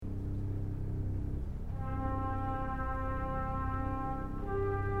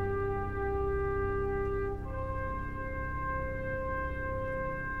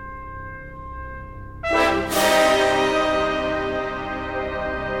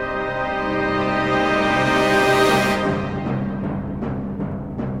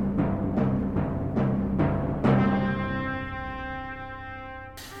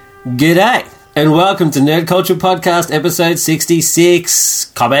G'day, and welcome to Nerd Culture Podcast, episode 66.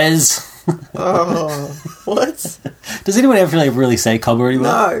 Cobbers. Oh, what? Does anyone ever really say cobber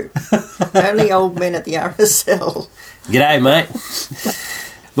anymore? No. Only old men at the RSL. G'day, mate.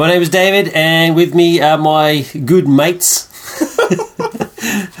 My name is David, and with me are my good mates.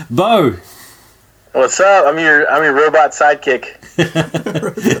 Bo. What's up? I'm your robot sidekick.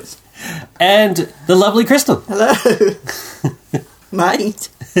 And the lovely Crystal. Hello. Mate.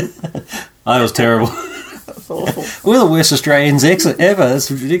 Oh, that was terrible. That's awful. We're the worst Australians ever.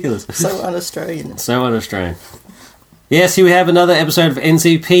 That's ridiculous. So un-Australian. So un-Australian. Yes, here we have another episode of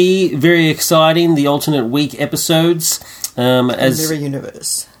NCP. Very exciting. The alternate week episodes. As Mirror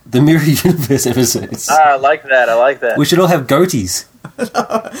Universe. the Mirror Universe episodes. I like that. We should all have goatees.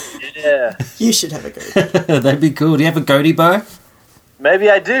 Yeah. You should have a go. That'd be cool. Do you have a goatee, Bo?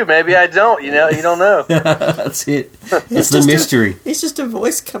 Maybe I do. Maybe I don't. You don't know. That's it. It's the mystery. It's just a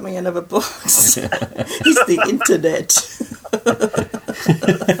voice coming out of a box. He's the internet.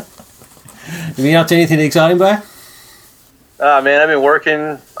 Have you been up to anything exciting, Bo? Man, I've been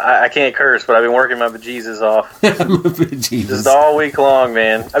working. I can't curse, but I've been working my bejesus off. Jesus. Just all week long,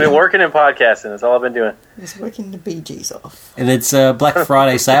 man. I've been working and podcasting. That's all I've been doing. He's working the Bee Gees off. And it's Black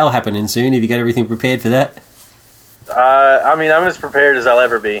Friday sale happening soon. Have you got everything prepared for that? I'm as prepared as I'll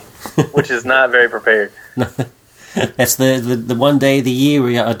ever be, which is not very prepared. That's the one day of the year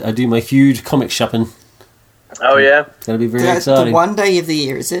where I do my huge comic shopping. Oh, yeah? It's going to be very That's exciting. the one day of the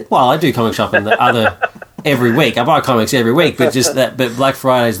year, is it? Well, I do comic shopping every week. I buy comics every week, but but Black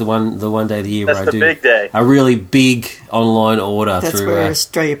Friday is the one day of the year That's where I do the big day. a really big online order. That's through, where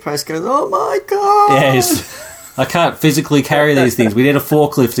Australia Post goes, oh my God! Yes, I can't physically carry these things. We need a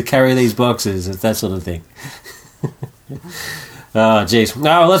forklift to carry these boxes. It's that sort of thing. Oh, jeez.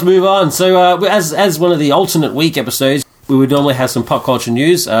 Now let's move on. So, as one of the alternate week episodes, we would normally have some pop culture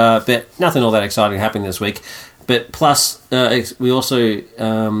news, but nothing all that exciting happening this week. But plus, we also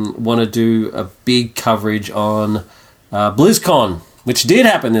want to do a big coverage on BlizzCon, which did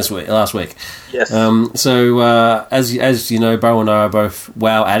happen last week. Yes. So, as you know, Bo and I are both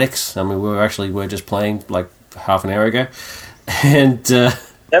WoW addicts. I mean, we're just playing like half an hour ago, and.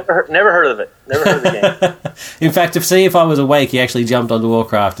 Never heard of it. Never heard of the game. In fact, to see if I was awake, he actually jumped onto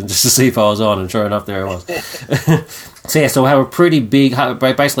Warcraft and just to see if I was on, and sure enough, there I was. So we'll have a pretty big,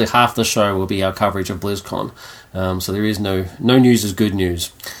 basically half the show will be our coverage of BlizzCon. So there is no news is good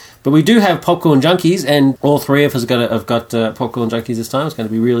news. But we do have Popcorn Junkies, and all three of us have got Popcorn Junkies this time. It's going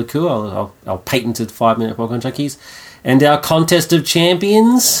to be really cool. I'll patented 5-minute Popcorn Junkies. And our Contest of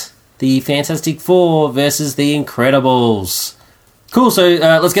Champions, the Fantastic Four versus the Incredibles. Cool, so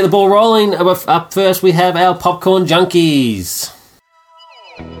let's get the ball rolling. Up first, we have our Popcorn Junkies.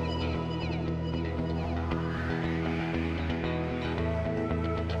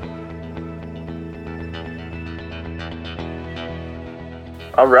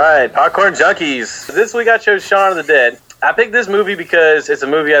 All right, Popcorn Junkies. This week I chose Shaun of the Dead. I picked this movie because it's a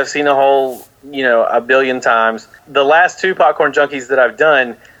movie I've seen a billion times. The last two Popcorn Junkies that I've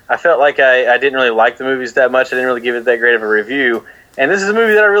done, I felt like I didn't really like the movies that much. I didn't really give it that great of a review. And this is a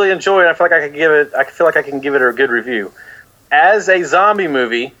movie that I really enjoy, and I feel like I can give it a good review. As a zombie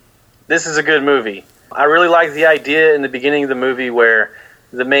movie, this is a good movie. I really like the idea in the beginning of the movie where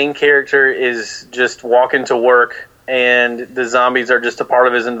the main character is just walking to work, and the zombies are just a part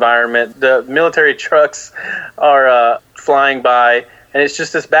of his environment. The military trucks are flying by, and it's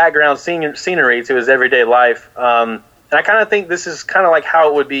just this background scenery to his everyday life. And I kind of think this is kind of like how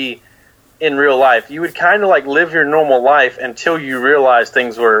it would be in real life. You would kind of like live your normal life until you realize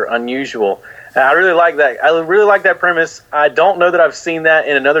things were unusual. And I really like that. I really like that premise. I don't know that I've seen that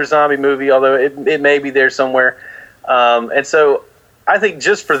in another zombie movie, although it may be there somewhere. And so I think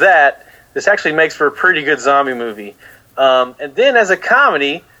just for that, this actually makes for a pretty good zombie movie. And then as a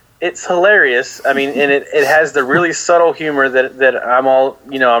comedy, it's hilarious. I mean, and it has the really subtle humor that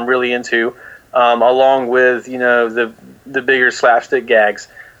I'm really into, along with the bigger slapstick gags.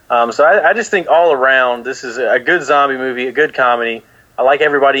 So I just think all around, this is a good zombie movie, a good comedy. I like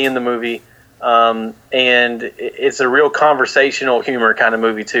everybody in the movie, and it's a real conversational humor kind of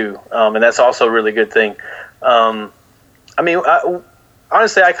movie too, and that's also a really good thing.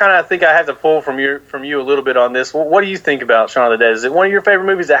 Honestly, I kind of think I have to pull from you a little bit on this. What do you think about Shaun of the Dead? Is it one of your favorite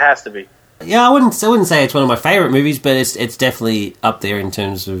movies? It has to be. Yeah, I wouldn't say it's one of my favourite movies, but it's definitely up there in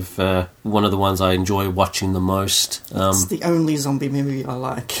terms of one of the ones I enjoy watching the most. It's the only zombie movie I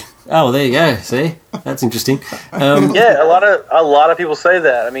like. Oh, well, there you go. See, that's interesting. Yeah, a lot of people say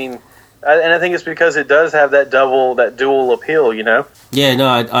that. I mean, and I think it's because it does have that dual appeal. Yeah, no,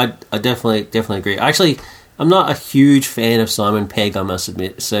 I definitely agree. Actually, I'm not a huge fan of Simon Pegg, I must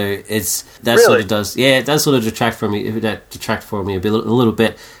admit. So it does sort of detract from me a little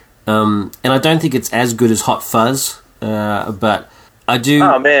bit. And I don't think it's as good as Hot Fuzz, but I do.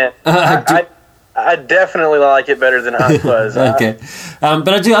 Oh man, I definitely like it better than Hot Fuzz. Okay, but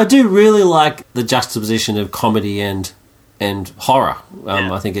I do really like the juxtaposition of comedy and horror.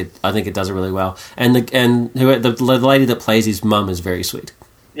 I think it does it really well. And the lady that plays his mum is very sweet.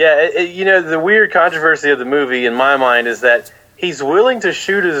 Yeah, the weird controversy of the movie in my mind is that he's willing to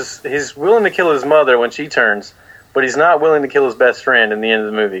kill his mother when she turns, but he's not willing to kill his best friend in the end of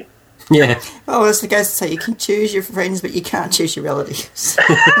the movie. Yeah. Oh, as the guy to say, you can choose your friends, but you can't choose your relatives.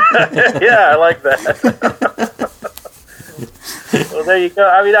 Yeah, I like that. Well, there you go.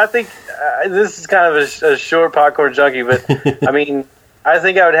 I mean, I think this is kind of a short Popcorn Junkie, but I mean, I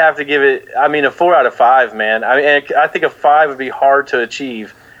think I would have to give it, a 4 out of 5, man. I think a 5 would be hard to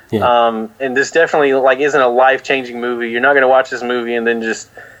achieve. Yeah. And this definitely isn't a life-changing movie. You're not going to watch this movie and then just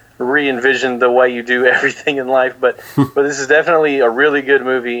re-envision the way you do everything in life. But this is definitely a really good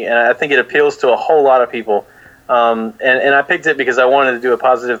movie, and I think it appeals to a whole lot of people. And I picked it because I wanted to do a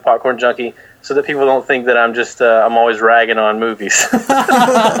positive Popcorn Junkie so that people don't think that I'm always ragging on movies.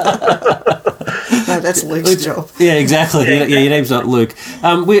 No, that's Luke's job. Yeah, exactly. Yeah, your name's not Luke.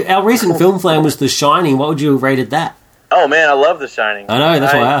 Our recent film flam was The Shining. What would you have rated that? Oh, man, I love The Shining. I know,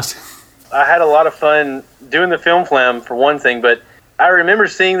 that's why I asked. I had a lot of fun doing the film flam, for one thing, but I remember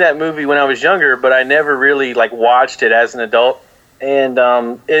seeing that movie when I was younger, but I never really watched it as an adult. And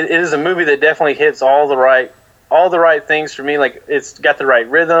it is a movie that definitely hits all the right things for me. It's got the right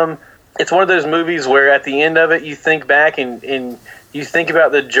rhythm. It's one of those movies where at the end of it, you think back and you think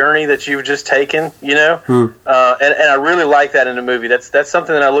about the journey that you've just taken, And I really like that in a movie. That's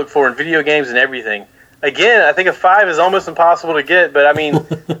something that I look for in video games and everything. Again, I think a 5 is almost impossible to get, but I mean,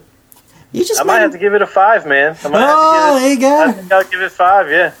 I might have to give it a 5. Man. There you go. I think I'll give it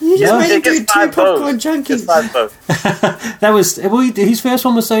 5. Yeah. You just made him do 2 Popcorn Junkies. 5 votes. That was his first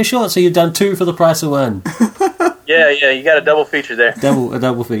one was so short, so you've done 2 for the price of 1. Yeah, you got a double feature there. A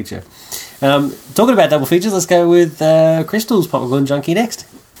double feature. Talking about double features, let's go with Crystal's Popcorn Junkie next.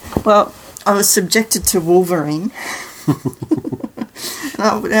 Well, I was subjected to Wolverine.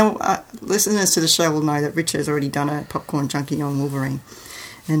 Now, listeners to the show will know that Richard's already done a Popcorn Junkie on Wolverine.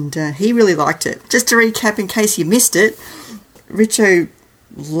 And he really liked it. Just to recap, in case you missed it, Richo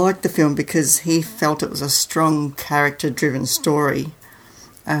liked the film because he felt it was a strong character-driven story.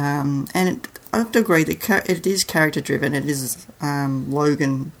 I have to agree that it is character-driven. It is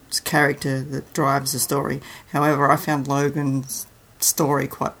Logan's character that drives the story. However, I found Logan's story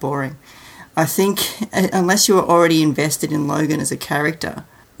quite boring. I think unless you were already invested in Logan as a character,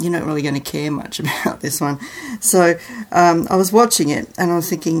 you're not really going to care much about this one. So I was watching it and I was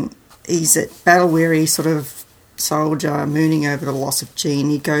thinking, he's a battle-weary sort of soldier mooning over the loss of Jean.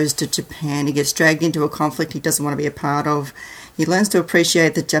 He goes to Japan. He gets dragged into a conflict he doesn't want to be a part of. He learns to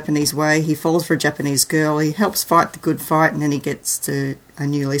appreciate the Japanese way. He falls for a Japanese girl. He helps fight the good fight, and then he gets to a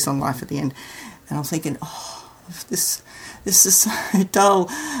new lease on life at the end. And I'm thinking, this is so dull.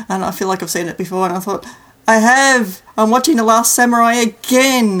 And I feel like I've seen it before. And I thought, I'm watching The Last Samurai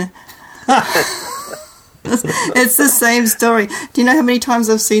again. It's the same story. Do you know how many times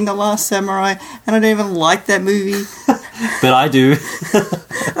I've seen The Last Samurai and I don't even like that movie? But I do.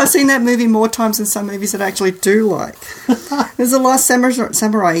 I've seen that movie more times than some movies that I actually do like. There's The Last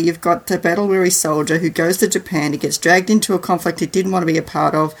Samurai. You've got the battle-weary soldier who goes to Japan. He gets dragged into a conflict he didn't want to be a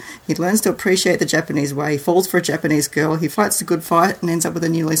part of. He learns to appreciate the Japanese way. He falls for a Japanese girl. He fights the good fight and ends up with a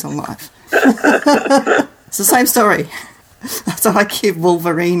new lease on life. It's the same story. So I give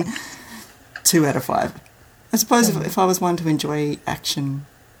Wolverine 2 out of 5. I suppose if I was one to enjoy action,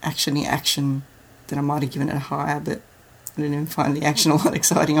 then I might have given it a higher, but I didn't even find the action a lot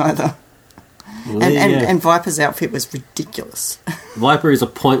exciting either. Well, and Viper's outfit was ridiculous. Viper is a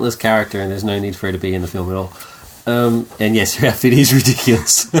pointless character and there's no need for her to be in the film at all. And yes, her outfit is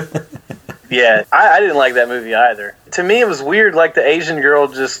ridiculous. Yeah, I didn't like that movie either. To me, it was weird, the Asian girl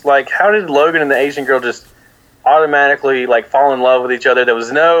just, how did Logan and the Asian girl just automatically, fall in love with each other? There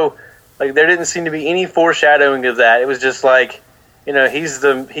was no... there didn't seem to be any foreshadowing of that. It was just he's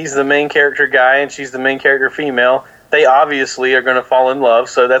the main character guy and she's the main character female. They obviously are going to fall in love,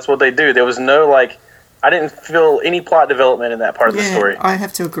 so that's what they do. There was no, I didn't feel any plot development in that part of the story. I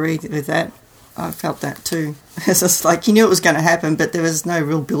have to agree with that. I felt that too. It's just you knew it was going to happen, but there was no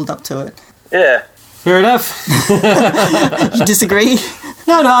real build-up to it. Yeah. Fair enough. You disagree?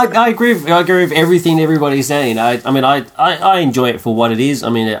 No, I agree. I agree with everything everybody's saying. I enjoy it for what it is.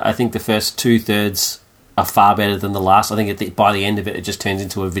 I think the first 2/3 are far better than the last. I think by the end of it, it just turns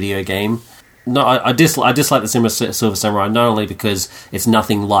into a video game. no, I dislike the Silver Samurai not only because it's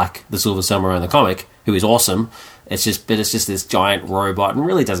nothing like the Silver Samurai in the comic, who is awesome. It's just this giant robot and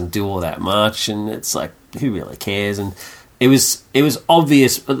really doesn't do all that much, and it's like, who really cares? And it was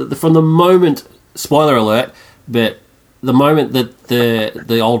obvious from the moment, spoiler alert, but the moment that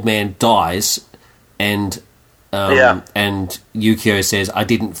the old man dies, and Yukio says, "I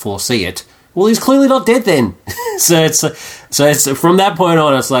didn't foresee it." Well, he's clearly not dead then. so it's from that point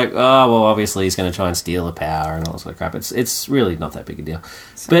on, it's like, oh well, obviously he's going to try and steal the power and all that sort of crap. It's really not that big a deal.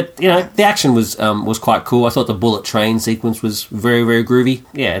 But the action was quite cool. I thought the bullet train sequence was very, very groovy.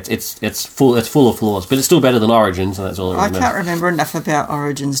 Yeah, it's full of flaws, but it's still better than Origins, and that's all. I can't remember enough about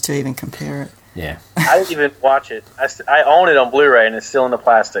Origins to even compare it. Yeah, I didn't even watch it. I own it on Blu-ray, and it's still in the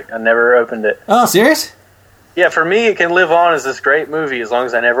plastic. I never opened it. Oh, serious? Yeah, for me, it can live on as this great movie as long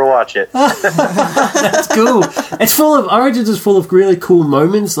as I never watch it. That's cool. Origins is full of really cool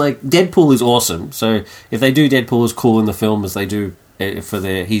moments. Like, Deadpool is awesome. So if they do Deadpool as cool in the film as they do for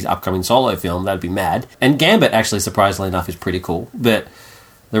his upcoming solo film, that'd be mad. And Gambit, actually, surprisingly enough, is pretty cool. But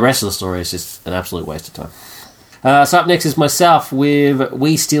the rest of the story is just an absolute waste of time. So up next is myself with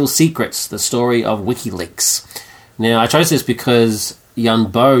We Steal Secrets, the story of WikiLeaks. Now, I chose this because Yun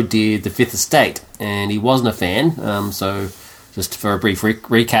Bo did The Fifth Estate, and he wasn't a fan. So, just for a brief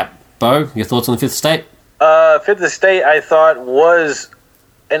recap, Bo, your thoughts on The Fifth Estate? Fifth Estate, I thought, was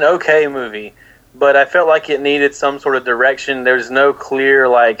an okay movie, but I felt like it needed some sort of direction. There's no clear,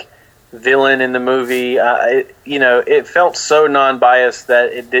 villain in the movie. It felt so non-biased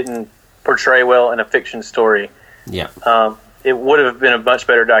that it didn't portray well in a fiction story. Yeah. It would have been a much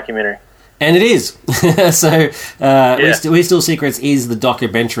better documentary. And it is. We Steal Secrets is the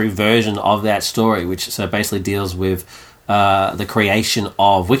documentary version of that story, which basically deals with the creation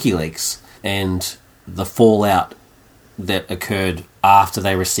of WikiLeaks and the fallout that occurred after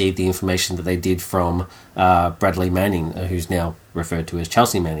they received the information that they did from Bradley Manning, who's now referred to as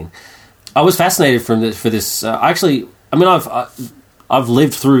Chelsea Manning. I was fascinated for this. I've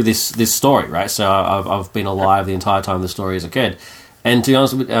lived through this story, right? So I've been alive the entire time the story has occurred. And to be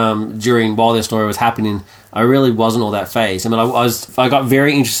honest, while this story was happening, I really wasn't all that fazed. I mean, I got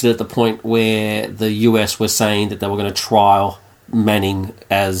very interested at the point where the US was saying that they were going to trial Manning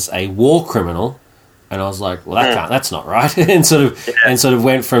as a war criminal, and I was like, well, that's not right, and sort of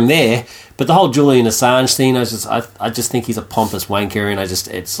went from there. But the whole Julian Assange thing, I just think he's a pompous wanker, and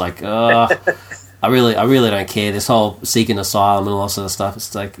it's like, I really don't care. This whole seeking asylum and all that sort of stuff.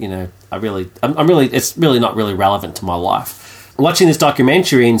 It's like, it's really not really relevant to my life. Watching this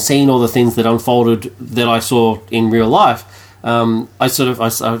documentary and seeing all the things that unfolded that I saw in real life,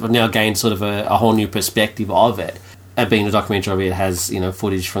 I've now gained sort of a whole new perspective of it. Being a documentary, it has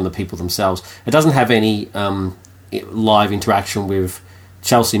footage from the people themselves. It doesn't have any live interaction with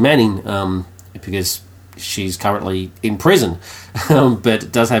Chelsea Manning because she's currently in prison, but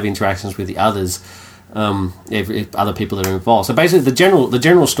it does have interactions with the others, other people that are involved. So basically, the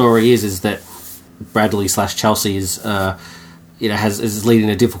general story is that Bradley / Chelsea is leading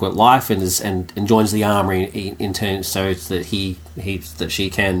a difficult life and joins the army in turn, so it's that she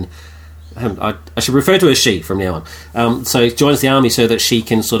can. I should refer to her as she from now on. So joins the army so that she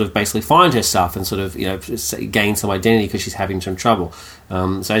can sort of basically find herself and sort of gain some identity because she's having some trouble.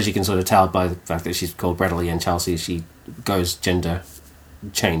 So as you can sort of tell by the fact that she's called Bradley and Chelsea, she goes gender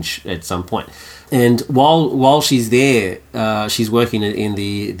change at some point. And while she's there, she's working in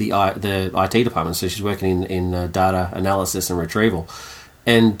the IT department. So she's working in data analysis and retrieval,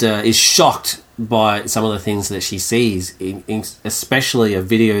 and is shocked by some of the things that she sees, especially a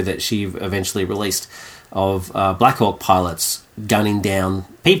video that she eventually released of Black Hawk pilots gunning down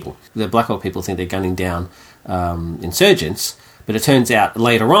people. The Black Hawk people think they're gunning down insurgents, but it turns out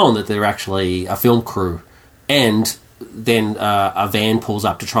later on that they're actually a film crew, and then a van pulls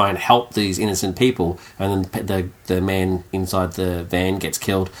up to try and help these innocent people, and then the man inside the van gets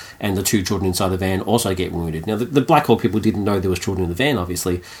killed, and the two children inside the van also get wounded. Now, the Black Hawk people didn't know there was children in the van,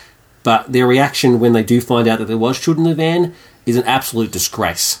 obviously, but their reaction when they do find out that there was children in the van is an absolute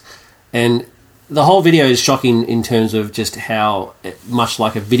disgrace. And the whole video is shocking in terms of just how much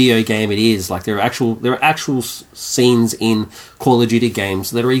like a video game it is. Like there are actual scenes in Call of Duty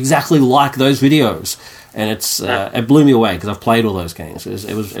games that are exactly like those videos, and it blew me away because I've played all those games.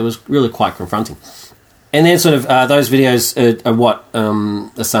 It was really quite confronting. And then sort of those videos are what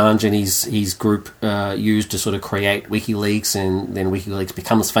Assange and his group used to sort of create WikiLeaks, and then WikiLeaks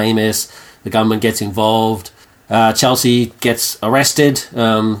becomes famous. The government gets involved. Chelsea gets arrested.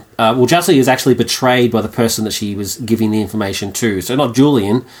 Chelsea is actually betrayed by the person that she was giving the information to. So not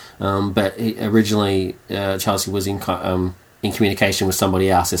Julian, but originally Chelsea was in communication with somebody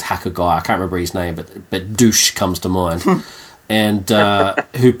else, this hacker guy, I can't remember his name, but Douche comes to mind, and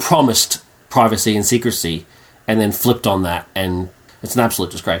who promised privacy and secrecy and then flipped on that, and it's an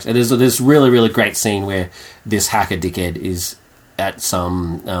absolute disgrace. And there's this really, really great scene where this hacker dickhead is at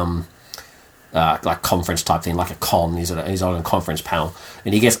some like conference type thing, like a con. He's on a conference panel,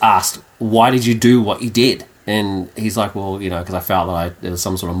 and he gets asked, "Why did you do what you did?" And he's like, "Well, because I felt that there was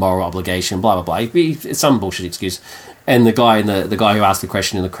some sort of moral obligation." Blah blah blah. It's some bullshit excuse. And the guy who asked the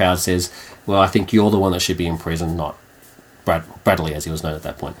question in the crowd says, "Well, I think you're the one that should be in prison, not Bradley, as he was known at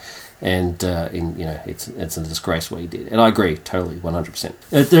that point." And it's a disgrace what he did. And I agree totally, 100%.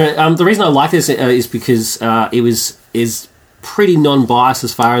 The reason I like this is because it is pretty non-biased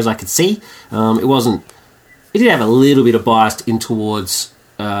as far as I could see. It did have a little bit of bias in towards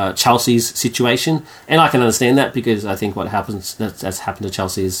Chelsea's situation, and I can understand that because I think that's happened to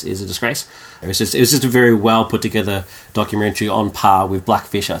Chelsea is a disgrace. It was just a very well put together documentary on par with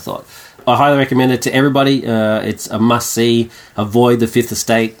Blackfish, I thought. I highly recommend it to everybody. It's a must see. Avoid the Fifth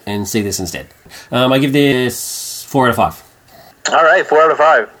Estate and see this instead. I give this 4 out of 5. All right, 4 out of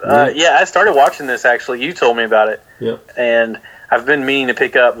 5. Yeah, I started watching this actually. You told me about it. Yep. And I've been meaning to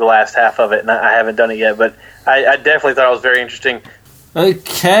pick up the last half of it, and I haven't done it yet. But I definitely thought it was very interesting.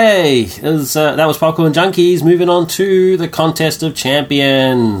 Okay, that was Popcorn Junkies. Moving on to the Contest of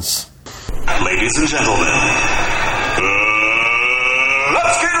Champions. Ladies and gentlemen,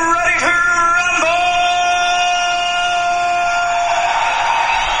 let's get ready to rumble!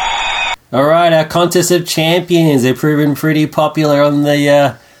 All right, our Contest of Champions. They're proving pretty popular on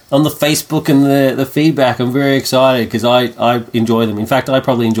the Facebook and the feedback. I'm very excited because I enjoy them. In fact, I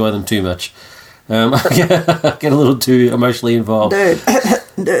probably enjoy them too much. I get a little too emotionally involved. Nerd.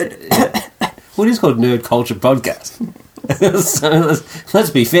 What is called Nerd Culture Podcast? So let's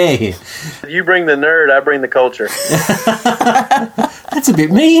be fair here. You bring the nerd, I bring the culture. That's a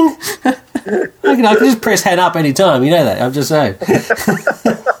bit mean. I can just press hand up any time. You know that. I'm just saying.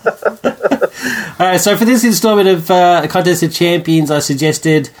 All right, so for this installment of Contest of Champions, I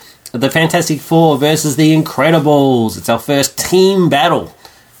suggested the Fantastic Four versus the Incredibles. It's our first team battle.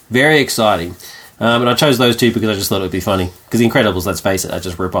 Very exciting. And I chose those two because I just thought it would be funny. Because the Incredibles, let's face it, are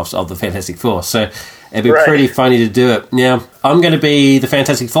just rip-offs of the Fantastic Four. So it'd be pretty funny to do it. Now, I'm going to be the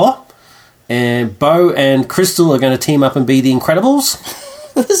Fantastic Four. And Bo and Crystal are going to team up and be the Incredibles.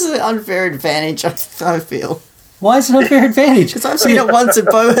 This is an unfair advantage, I feel. Why is it an unfair advantage? Because I've seen it once and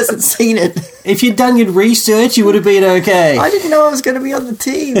Bo hasn't seen it. If you'd done your research, you would have been okay. I didn't know I was going to be on the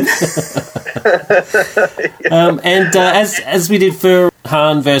team. As we did for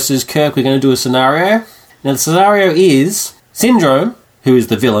Han versus Kirk, we're going to do a scenario. Now, the scenario is Syndrome, who is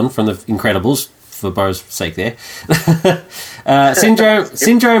the villain from the Incredibles, for Bo's sake there.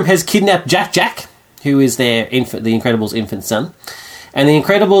 Syndrome has kidnapped Jack, who is the Incredibles' infant son. And the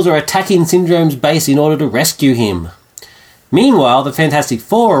Incredibles are attacking Syndrome's base in order to rescue him. Meanwhile, the Fantastic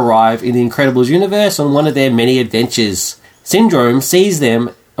Four arrive in the Incredibles universe on one of their many adventures. Syndrome sees them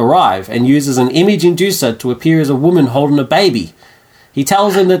arrive and uses an image inducer to appear as a woman holding a baby. He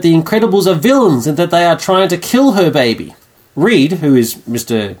tells them that the Incredibles are villains and that they are trying to kill her baby. Reed, who is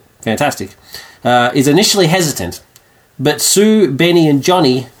Mr. Fantastic, is initially hesitant, but Sue, Benny, and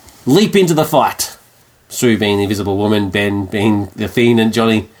Johnny leap into the fight. Sue being the Invisible Woman, Ben being the Fiend, and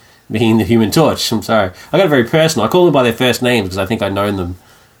Johnny being the Human Torch. I'm sorry. I got it very personal. I call them by their first names because I think I've known them.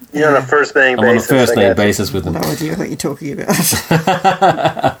 You're on a first-name basis. I'm on a first-name basis with them. No idea what you're talking about.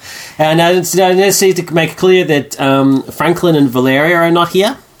 And I just need to make it clear that Franklin and Valeria are not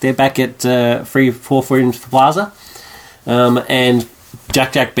here. They're back at Four Freedoms Plaza. And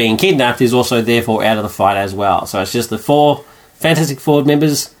Jack being kidnapped is also therefore out of the fight as well. So it's just the 4 Fantastic Four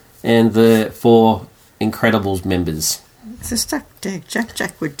members and the 4 Incredibles members. So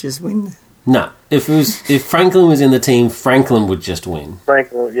Jack would just win. No, if Franklin was in the team, Franklin would just win.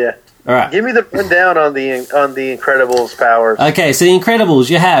 Franklin, yeah. All right. Give me the rundown on the Incredibles' powers. Okay, so the Incredibles,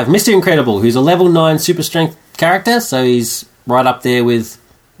 you have Mr. Incredible, who's a level 9 super strength character, so he's right up there with,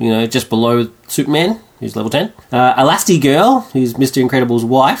 just below Superman, who's level 10. Elastigirl, who's Mr. Incredible's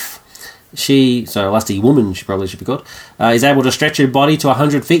wife. Elasti-Woman, she probably should be called, is able to stretch her body to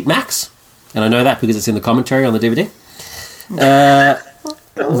 100 feet max. And I know that because it's in the commentary on the DVD.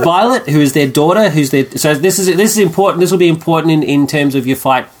 Violet, who is their daughter, so this is important. This will be important in terms of your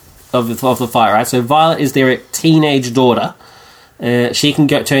fight of the fight, right? So Violet is their teenage daughter. She can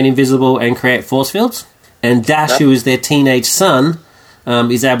turn invisible and create force fields. And Dash, who is their teenage son,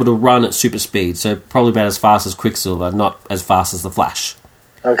 is able to run at super speed. So probably about as fast as Quicksilver, not as fast as the Flash.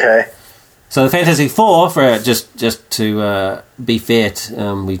 Okay. So the Fantastic Four, for just to be fair,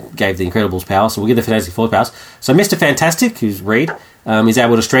 we gave the Incredibles power, so we'll give the Fantastic Four powers. So Mr. Fantastic, who's Reed, is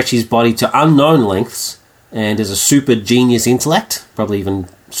able to stretch his body to unknown lengths and has a super genius intellect, probably even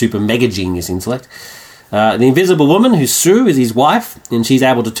super mega genius intellect. The Invisible Woman, who's Sue, is his wife, and she's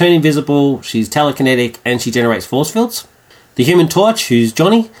able to turn invisible, she's telekinetic, and she generates force fields. The Human Torch, who's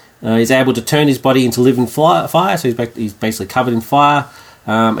Johnny, is able to turn his body into living fire, so he's basically covered in fire,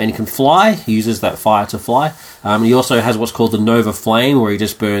 and he can fly. He uses that fire to fly. He also has what's called the Nova Flame, where he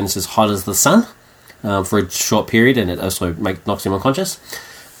just burns as hot as the sun for a short period, and it also knocks him unconscious.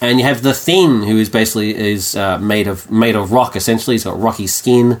 And you have the Thing, who is basically made of rock. Essentially, he's got rocky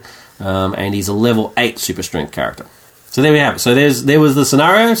skin, and he's a level 8 super strength character. So there we have it. So there was the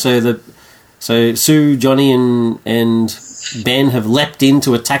scenario. So Sue, Johnny, and Ben have leapt in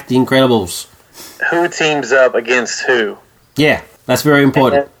to attack the Incredibles. Who teams up against who? Yeah, that's very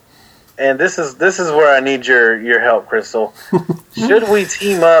important. And this is where I need your help, Crystal. Should we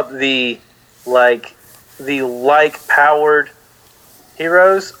team up the powered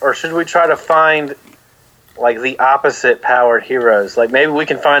heroes, or should we try to find the opposite powered heroes? Like maybe we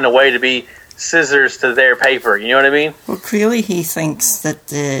can find a way to be scissors to their paper. You know what I mean? Well, clearly he thinks that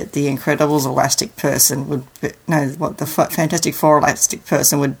the Incredibles elastic person would the Fantastic Four elastic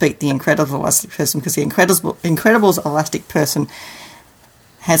person would beat the Incredibles elastic person, because the Incredibles elastic person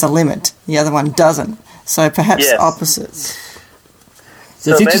has a limit, the other one doesn't. So perhaps opposites.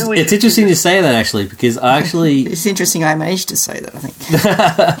 So it's interesting to say that, actually, because it's interesting I managed to say that, I think.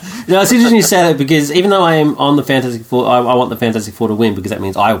 No, it's interesting you say that, because even though I am on the Fantastic Four, I want the Fantastic Four to win, because that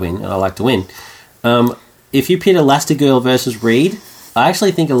means I win, and I like to win. If you pit Elastigirl versus Reed, I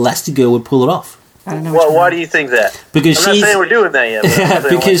actually think Elastigirl would pull it off. I don't know. Well, why do you think that? Because I'm not saying we're doing that yet.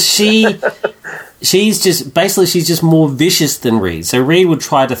 Because she's just more vicious than Reed. So Reed would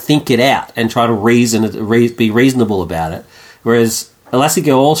try to think it out and try to be reasonable about it, whereas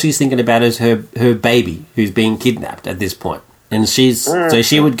Elastigirl, all she's thinking about is her baby, who's being kidnapped at this point. And so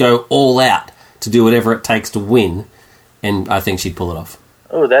she would go all out to do whatever it takes to win, and I think she'd pull it off.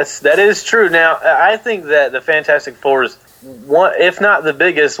 Oh, that is true. Now, I think that the Fantastic Four's one of the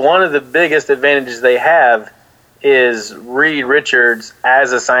biggest advantages they have is Reed Richards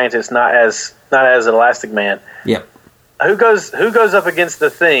as a scientist, not as Elastic Man. Yep. Who goes up against the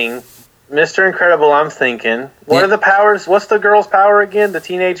Thing? Mr. Incredible, I'm thinking. What are the powers? What's the girl's power again? The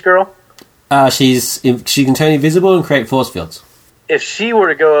teenage girl? She can turn invisible and create force fields. If she were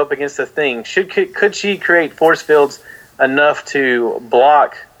to go up against the Thing, could she create force fields enough to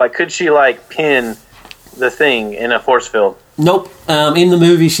block? Could she pin the Thing in a force field? Nope. In the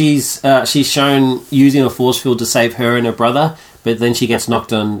movie, she's shown using a force field to save her and her brother, but then she gets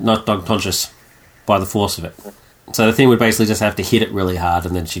knocked unconscious by the force of it. So the Thing would basically just have to hit it really hard,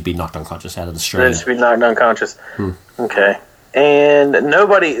 and then she'd be knocked unconscious out of the stream. Then she'd be knocked unconscious. Okay. And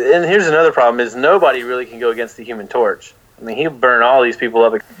here's another problem, is nobody really can go against the Human Torch. I mean, he'll burn all these people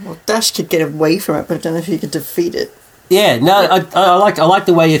up. Well, Dash could get away from it, but I don't know if he could defeat it. Yeah, no, I like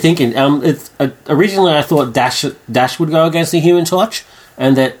the way you're thinking. Originally I thought Dash would go against the Human Torch,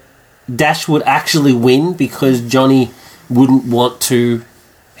 and that Dash would actually win because Johnny wouldn't want to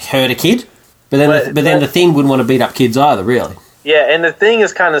hurt a kid. But then the Thing wouldn't want to beat up kids either, really. Yeah, and the Thing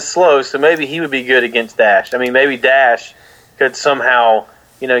is kind of slow, so maybe he would be good against Dash. I mean, maybe Dash could somehow,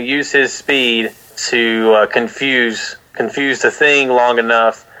 use his speed to confuse the Thing long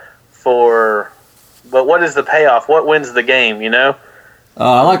enough for. But what is the payoff? What wins the game?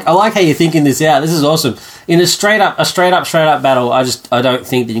 I like how you're thinking this out. This is awesome. In a straight up battle, I don't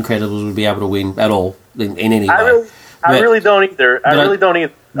think the Incredibles would be able to win at all in any way. I really don't either. I really don't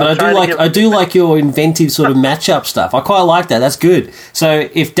either. But I do like your inventive sort of matchup stuff. I quite like that. That's good. So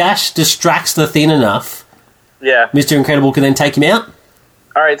if Dash distracts the Thing enough, Mr. Incredible can then take him out.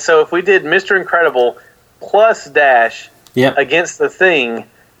 All right. So if we did Mr. Incredible plus Dash against the Thing,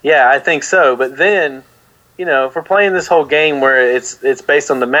 I think so. But then, if we're playing this whole game where it's based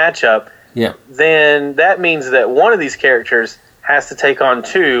on the matchup, then that means that one of these characters has to take on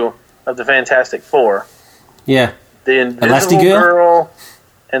two of the Fantastic Four. Yeah. The Invisible Girl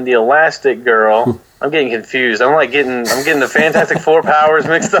and the Elastic Girl. I'm getting confused. I'm getting the Fantastic Four powers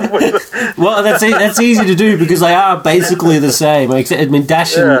mixed up with. Well, that's easy to do because they are basically the same.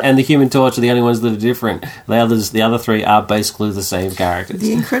 Dash and the Human Torch are the only ones that are different. The other three are basically the same characters.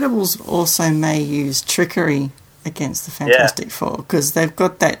 The Incredibles also may use trickery against the Fantastic Four because they've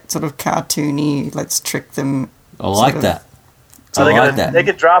got that sort of cartoony. Let's trick them. I like that. So they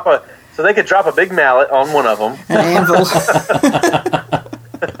could drop a big mallet on one of them. An anvil.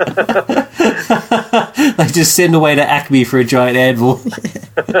 They just send away to Acme for a giant anvil.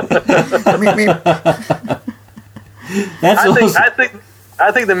 That's awesome.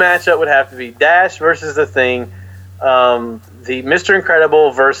 I think the matchup would have to be Dash versus the Thing, the Mr.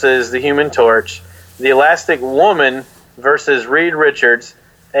 Incredible versus the Human Torch, the Elastic Woman versus Reed Richards,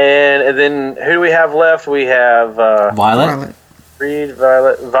 and then who do we have left? We have Violet. Reed,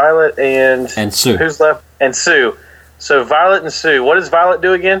 Violet, and Sue. Who's left? And Sue. So Violet and Sue. What does Violet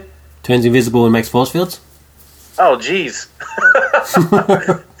do again? Turns invisible and makes force fields. Oh, jeez.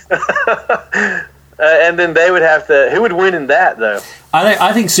 And then they would have to. Who would win in that, though?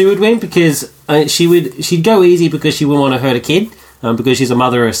 I think Sue would win because she'd go easy because she wouldn't want to hurt a kid because she's a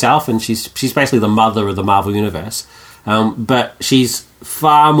mother herself and she's basically the mother of the Marvel Universe. But she's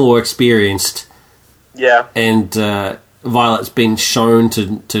far more experienced. Yeah. And Violet's been shown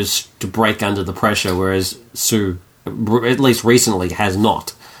to break under the pressure, whereas Sue, at least recently, has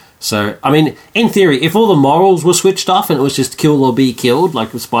not. So, I mean, in theory, if all the morals were switched off and it was just kill or be killed, like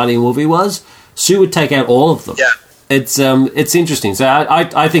Spidey and Wolverine was, Sue would take out all of them. Yeah. It's interesting. So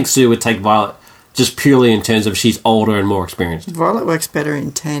I think Sue would take Violet just purely in terms of she's older and more experienced. Violet works better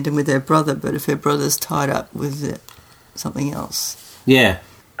in tandem with her brother, but if her brother's tied up with something else. Yeah.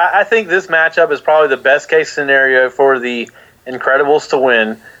 I think this matchup is probably the best case scenario for the Incredibles to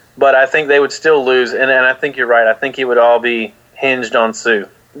win, but I think they would still lose, and I think you're right. I think it would all be hinged on Sue.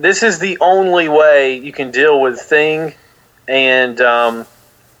 This is the only way you can deal with Thing and the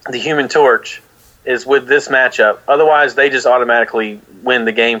Human Torch is with this matchup. Otherwise, they just automatically win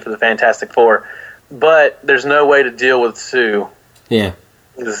the game for the Fantastic Four. But there's no way to deal with Sue. Yeah.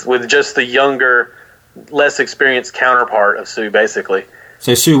 With just the younger, less experienced counterpart of Sue, basically.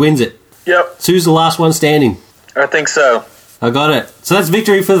 So Sue wins it. Yep. Sue's the last one standing. I think so. I got it. So that's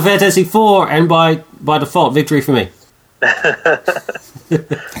victory for the Fantastic Four, and by default, victory for me. I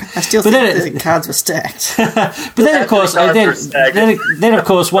still think the cards were stacked. But then, of course, then of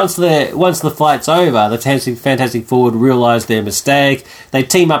course, once the fight's over, the Fantastic Four would realise their mistake. They'd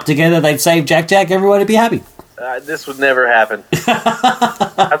team up together. They'd save Jack. Everyone would be happy. This would never happen.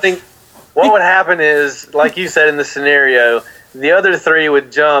 I think what would happen is, like you said in the scenario, the other three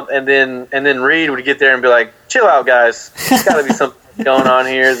would jump, and then Reed would get there and be like, "Chill out, guys. There's got to be something going on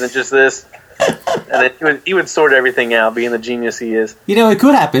here than just this." And then he would sort everything out, being the genius he is. You know, it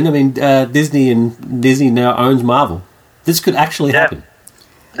could happen. I mean, Disney now owns Marvel. This could actually happen.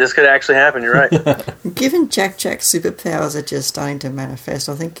 This could actually happen, you're right. Given Jack's superpowers are just starting to manifest,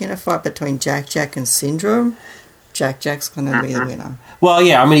 I think in a fight between Jack and Syndrome, Jack's going to be the winner. Well,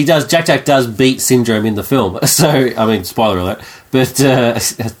 yeah, I mean, Jack does beat Syndrome in the film. So, I mean, spoiler alert. But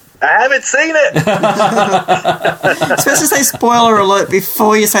I haven't seen it. Supposed to say spoiler alert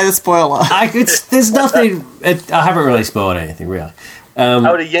before you say the spoiler. There's nothing. I haven't really spoiled anything, really. I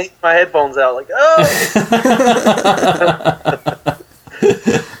would have yanked my headphones out, like, oh.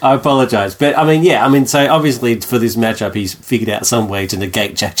 I apologise, but I mean, so obviously for this matchup, he's figured out some way to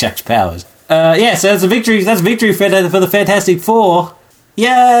negate Jack's powers. So that's a victory. That's victory for the Fantastic Four.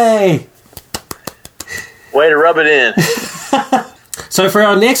 Yay! Way to rub it in. So for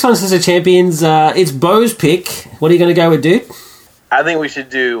our next Contest of Champions, it's Bo's pick. What are you going to go with, dude? I think we should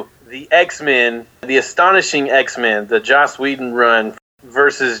do the X-Men, the Astonishing X-Men, the Joss Whedon run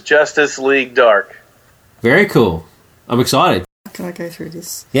versus Justice League Dark. Very cool. I'm excited. Can I go through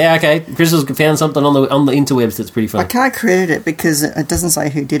this? Yeah, okay. Crystal's found something on the interwebs that's pretty fun. I can't credit it because it doesn't say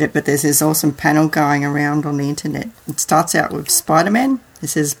who did it, but there's this awesome panel going around on the internet. It starts out with Spider-Man. It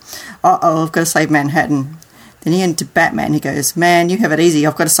says, I've got to save Manhattan. Then he into Batman. He goes, man, you have it easy.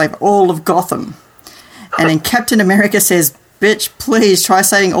 I've got to save all of Gotham. And then Captain America says, bitch, please try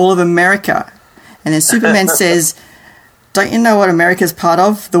saving all of America. And then Superman says, don't you know what America's part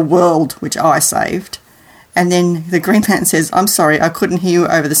of? The world, which I saved. And then the Green Lantern says, I'm sorry, I couldn't hear you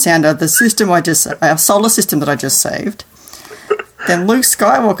over the sound of the system our solar system that I just saved. Then Luke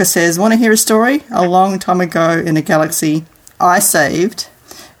Skywalker says, want to hear a story? A long time ago in a galaxy I saved.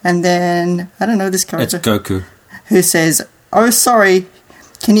 And then, I don't know this character. It's Goku. Who says, oh, sorry,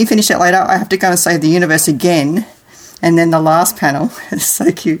 can you finish that later? I have to go and save the universe again. And then the last panel is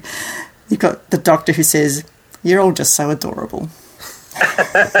so cute. You've got the Doctor who says, you're all just so adorable.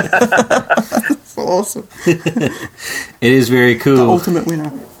 That's awesome. It is very cool. The ultimate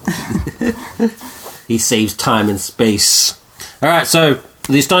winner. He saves time and space. Alright, so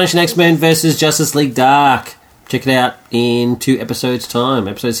The Astonishing X-Men versus Justice League Dark. Check it out in 2 episodes' time,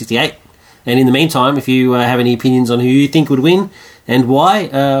 episode 68. And in the meantime, if you have any opinions on who you think would win and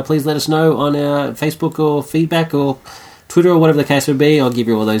why, please let us know on our Facebook or feedback or Twitter or whatever the case would be. I'll give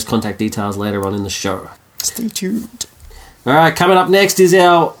you all those contact details later on in the show. Stay tuned. All right, coming up next is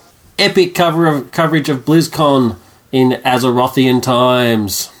our epic coverage of BlizzCon in Azerothian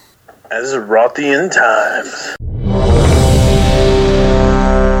times. Azerothian times.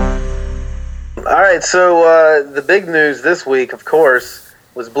 All right, so the big news this week, of course,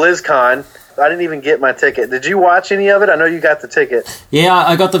 was BlizzCon. I didn't even get my ticket. Did you watch any of it? I know you got the ticket. Yeah,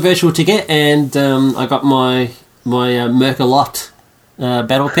 I got the virtual ticket, and I got my Merkalot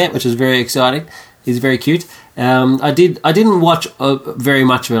battle pet, which is very exciting. He's very cute. I didn't watch very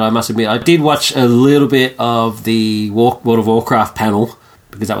much of it, I must admit. I did watch a little bit of the World of Warcraft panel,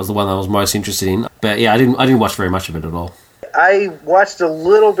 because that was the one I was most interested in. But yeah, I didn't watch very much of it at all. I watched a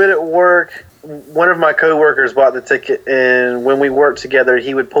little bit at work. One of my coworkers bought the ticket, and when we worked together,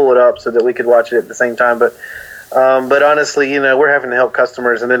 he would pull it up so that we could watch it at the same time. But honestly, we're having to help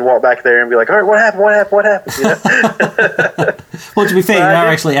customers, and then walk back there and be like, "All right, what happened?" You know? Well, to be fair, you are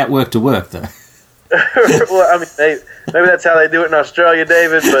actually at work to work, though. Well, I mean, maybe that's how they do it in Australia,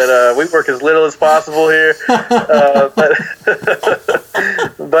 David. But we work as little as possible here.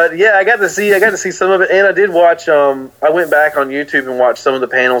 But yeah, I got to see some of it, and I did watch. I went back on YouTube and watched some of the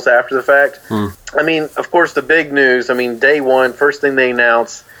panels after the fact. I mean, of course, the big news. I mean, day one, first thing they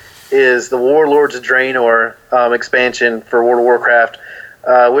announced is the Warlords of Draenor expansion for World of Warcraft.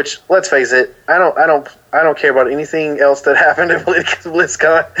 Which, let's face it, I don't care about anything else that happened at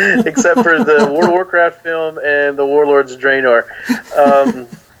BlizzCon except for the World of Warcraft film and the Warlords of Draenor.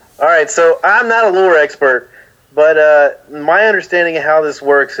 All right, so I'm not a lore expert, but my understanding of how this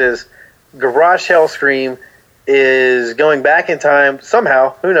works is Garrosh Hellscream is going back in time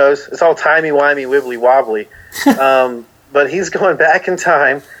somehow. Who knows? It's all timey-wimey, wibbly-wobbly. But he's going back in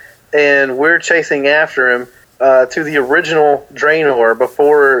time, and we're chasing after him to the original Draenor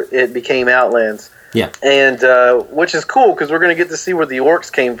before it became Outlands. Yeah. And which is cool because we're going to get to see where the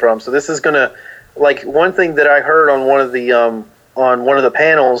orcs came from. So this is going to, like, one thing that I heard on one of the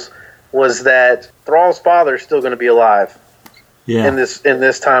panels was that Thrall's father is still going to be alive. Yeah. In this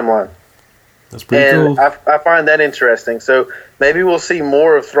timeline. That's pretty cool. I find that interesting. So maybe we'll see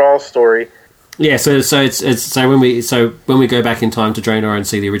more of Thrall's story. Yeah, so when we go back in time to Draenor and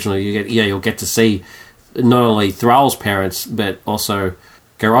see the original, you'll get to see not only Thrall's parents, but also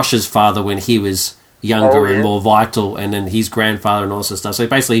Garrosh's father when he was younger and more vital, and then his grandfather and all this stuff. So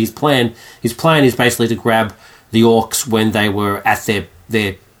basically, his plan is basically to grab the orcs when they were at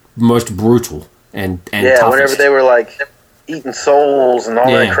their most brutal and toughest. Whenever they were like eating souls and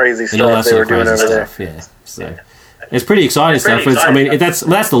all that crazy stuff they were doing over there. Yeah, so it's pretty exciting stuff. I mean, that's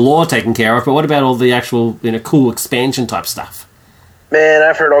the lore taken care of. But what about all the actual cool expansion type stuff? Man,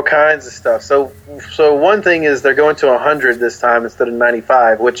 I've heard all kinds of stuff. So one thing is they're going to 100 this time instead of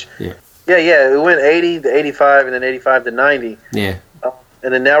 95, which, it went 80 to 85 and then 85 to 90. Yeah.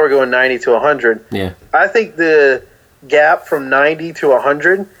 And then now we're going 90 to 100. Yeah. I think the gap from 90 to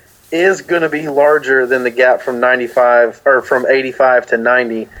 100 is going to be larger than the gap from 95 or from 85 to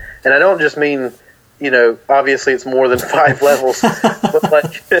 90. And I don't just mean, obviously it's more than 5 levels, but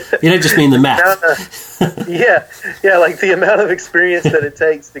like you don't just mean the math. Like the amount of experience that it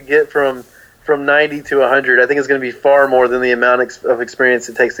takes to get from 90 to 100, I think it's going to be far more than the amount of experience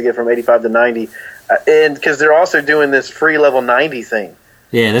it takes to get from 85 to 90, and because they're also doing this free level 90 thing.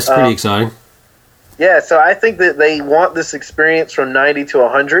 Yeah, that's pretty exciting. Yeah, so I think that they want this experience from 90 to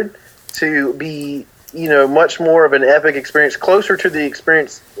 100 to be much more of an epic experience, closer to the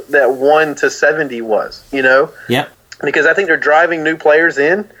experience that 1 to 70 was, Yeah. Because I think they're driving new players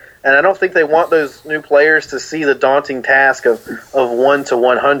in, and I don't think they want those new players to see the daunting task of 1 to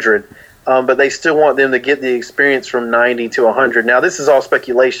 100, but they still want them to get the experience from 90 to 100. Now, this is all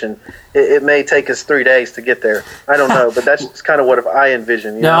speculation. It may take us 3 days to get there. I don't know, but that's just kind of what I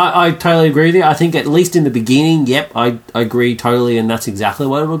envision. I totally agree with you. I think at least in the beginning, I agree totally, and that's exactly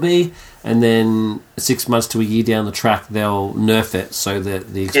what it'll be. And then 6 months to a year down the track, they'll nerf it so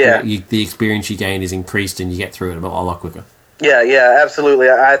that the experience you gain is increased and you get through it a lot quicker. Yeah,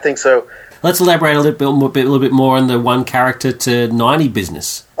 absolutely. I think so. Let's elaborate a little bit more on the 1 character to 90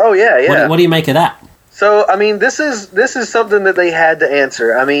 business. Oh, yeah. What do you make of that? So, I mean, this is something that they had to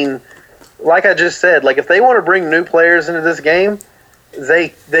answer. I mean, like I just said, like if they want to bring new players into this game, they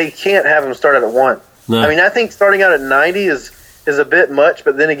can't have them start out at 1. No. I mean, I think starting out at 90 is a bit much,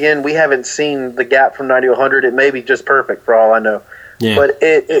 but then again, we haven't seen the gap from 90 to 100. It may be just perfect for all I know. Yeah. But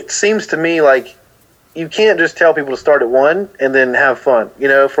it seems to me like you can't just tell people to start at 1 and then have fun.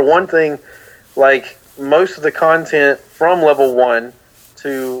 For one thing, like most of the content from level 1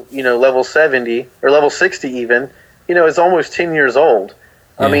 to, level 70 or level 60 even, is almost 10 years old.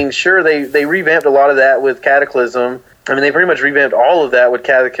 Yeah. I mean, sure, they revamped a lot of that with Cataclysm I mean, they pretty much revamped all of that with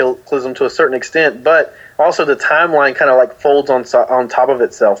Cataclysm to a certain extent, but also the timeline kind of like folds on top of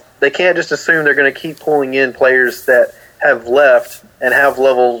itself. They can't just assume they're going to keep pulling in players that have left and have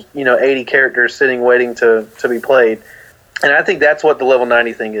level 80 characters sitting waiting to be played. And I think that's what the level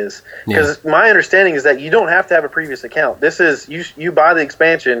 90 thing is. Because my understanding is that you don't have to have a previous account. This is, you buy the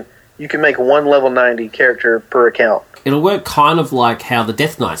expansion, you can make one level 90 character per account. It'll work kind of like how the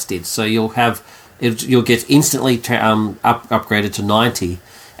Death Knights did. So you'll get instantly upgraded to 90,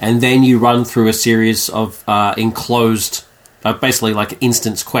 and then you run through a series of enclosed, basically like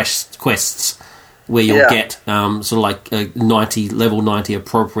instance quests where you'll get sort of like level 90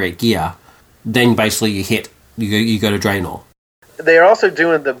 appropriate gear. Then basically you go to Draenor. They're also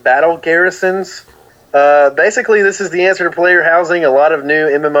doing the battle garrisons. Basically, this is the answer to player housing. A lot of new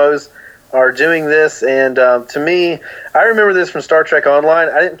MMOs are doing this, and to me, I remember this from Star Trek Online.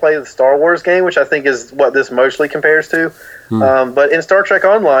 I didn't play the Star Wars game, which I think is what this mostly compares to. But in Star Trek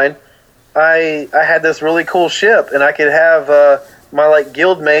Online, I had this really cool ship, and I could have my like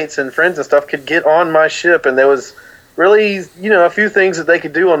guild mates and friends and stuff could get on my ship, and there was really a few things that they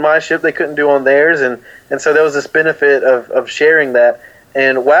could do on my ship they couldn't do on theirs, and so there was this benefit of sharing that.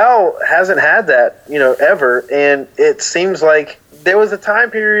 And WoW hasn't had that ever, and it seems like there was a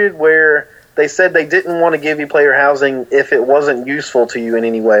time period where they said they didn't want to give you player housing if it wasn't useful to you in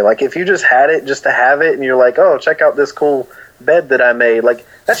any way. Like if you just had it just to have it, and you're like, oh, check out this cool bed that I made. Like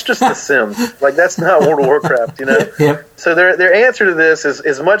that's just The Sims. Like that's not World of Warcraft, Yep. So their answer to this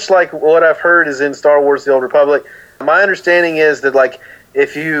is much like what I've heard is in Star Wars: The Old Republic. My understanding is that like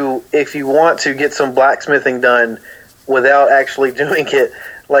if you want to get some blacksmithing done without actually doing it,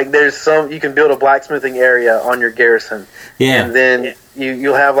 like you can build a blacksmithing area on your garrison. Yeah. And then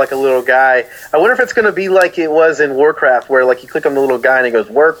you'll have like a little guy. I wonder if it's going to be like it was in Warcraft, where like you click on the little guy and he goes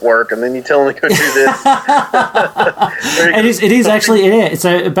work, and then you tell him to go do this. It is actually.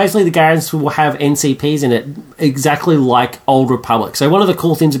 So basically, the garrisons will have NCPs in it, exactly like Old Republic. So one of the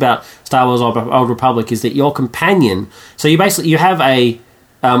cool things about Star Wars Old Republic is that your companion. So you have a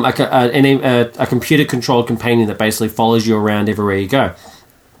computer controlled companion that basically follows you around everywhere you go,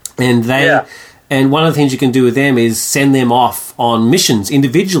 and And one of the things you can do with them is send them off on missions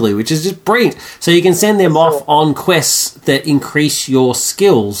individually, which is just brilliant. So you can send them off on quests that increase your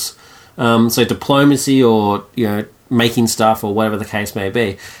skills, so diplomacy or making stuff or whatever the case may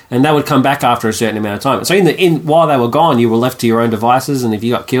be, and that would come back after a certain amount of time. So while they were gone, you were left to your own devices, and if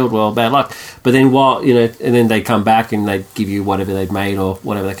you got killed, well, bad luck. But then and then they come back and they give you whatever they've made or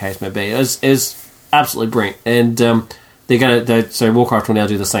whatever the case may be. It was absolutely brilliant, and so Warcraft will now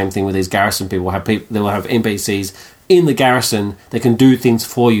do the same thing with these garrison people. They will have NPCs in the garrison that can do things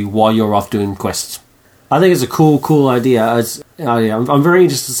for you while you're off doing quests. I think it's a cool idea. I'm very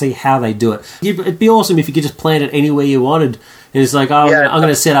interested to see how they do it. It'd be awesome if you could just plant it anywhere you wanted. And it's like, I'm going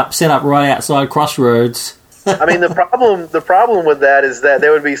to set up right outside Crossroads. I mean, the problem with that is that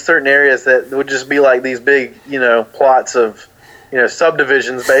there would be certain areas that would just be like these big, plots of,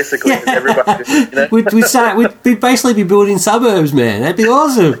 subdivisions, basically. Yeah. Everybody, We'd basically be building suburbs, man. That'd be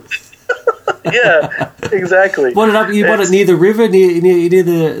awesome. Yeah, exactly. You want it near the river, near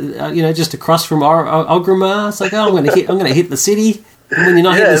the just across from Orgrimmar. It's like, I'm going to hit the city. And when you're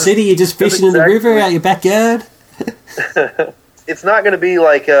not hitting the city, you're just fishing in the river out your backyard. It's not going to be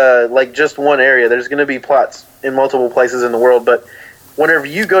like just one area. There's going to be plots in multiple places in the world. But whenever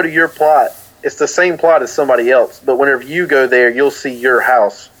you go to your plot, it's the same plot as somebody else. But whenever you go there, you'll see your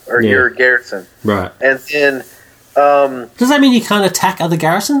house or your garrison. Right. And then, does that mean you can't attack other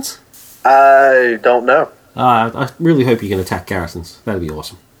garrisons? I don't know. I really hope you can attack garrisons. That'd be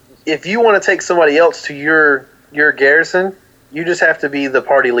awesome. If you want to take somebody else to your garrison, you just have to be the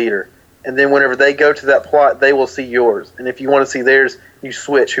party leader. And then whenever they go to that plot, they will see yours. And if you want to see theirs, you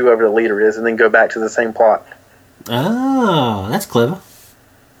switch whoever the leader is and then go back to the same plot. Oh, that's clever.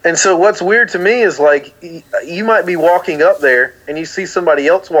 And so what's weird to me is like you might be walking up there and you see somebody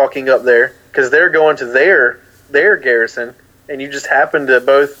else walking up there because they're going to their garrison, and you just happen to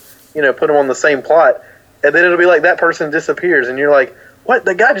both put them on the same plot, and then it'll be like that person disappears, and you're like, what?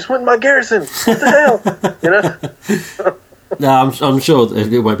 The guy just went in my garrison. What the hell? No, I'm sure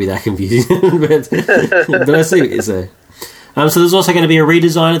it won't be that confusing, but I see what you're saying. So there's also going to be a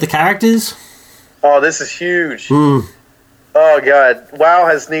redesign of the characters. Oh, this is huge. Oh God, WoW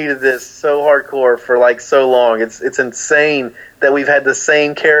has needed this so hardcore for like so long. It's insane that we've had the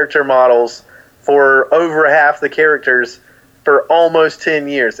same character models for over half the characters for almost 10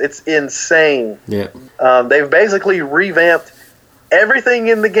 years. It's insane. Yeah. They've basically revamped everything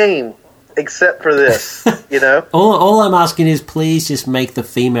in the game except for this. All I'm asking is please just make the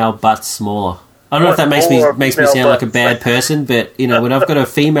female butts smaller. I don't know if that makes me More sound female like a bad person, but you know, when I've got a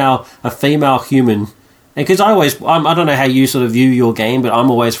female human, and because I don't know how you sort of view your game, but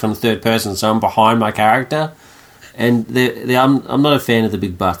I'm always from third person, so I'm behind my character, and I'm not a fan of the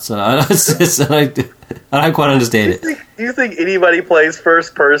big butts. So I don't quite understand it. Do you think anybody plays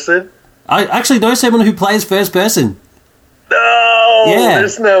first person? I actually know someone who plays first person. No, Yeah.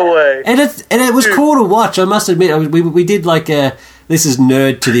 There's no way. And it was cool to watch. I must admit, we did like this is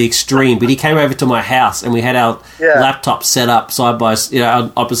nerd to the extreme, but he came over to my house and we had our laptops set up side by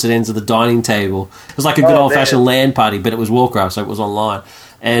on opposite ends of the dining table. It was like a good old fashioned LAN party, but it was Warcraft, so it was online.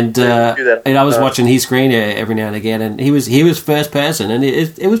 And I was watching his screen every now and again, and he was first person, and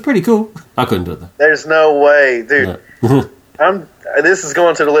it was pretty cool. I couldn't do it though. There's no way, dude. No. This is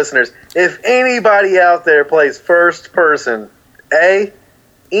going to the listeners. If anybody out there plays first person, A,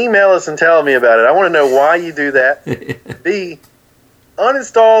 email us and tell me about it. I want to know why you do that. B,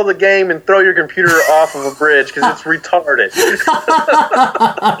 uninstall the game and throw your computer off of a bridge because it's retarded.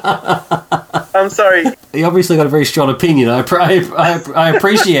 I'm sorry. You obviously got a very strong opinion. I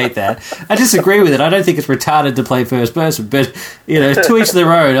appreciate that. I disagree with it. I don't think it's retarded to play first person, but you know, to each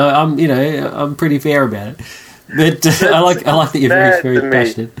their own. I'm pretty fair about it. But I like that you're very, very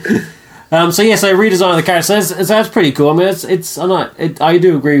passionate. So redesign of the character. So that's pretty cool. I mean, I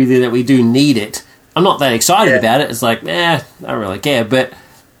do agree with you that we do need it. I'm not that excited about it. It's like, I don't really care. But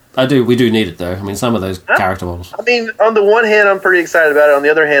we do need it though. I mean, some of those character models. I mean, on the one hand, I'm pretty excited about it. On the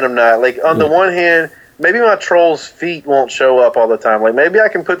other hand, I'm not. Like on the one hand, maybe my troll's feet won't show up all the time. Like maybe I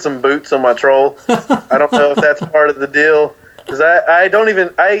can put some boots on my troll. I don't know if that's part of the deal. Because I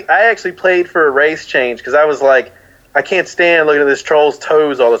actually played for a race change because I was like, I can't stand looking at this troll's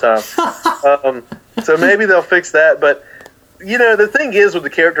toes all the time. So maybe they'll fix that. But, you know, the thing is with the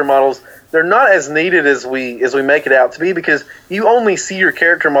character models, they're not as needed as we make it out to be because you only see your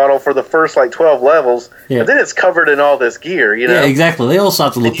character model for the first, 12 levels, and then it's covered in all this gear, you know? Yeah, exactly. They all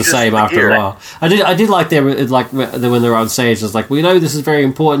start to look the same after a while. I did like when they're on stage, it's like, we know this is very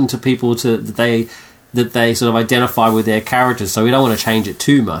important to people that they sort of identify with their characters, so we don't want to change it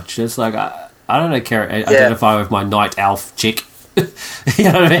too much. It's like, I don't identify with my night elf chick. You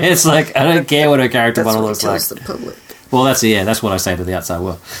know what I mean? It's like, I don't care what her character model looks like. The public. Well, that's what I say to the outside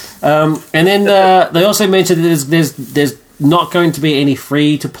world. And then they also mentioned that there's not going to be any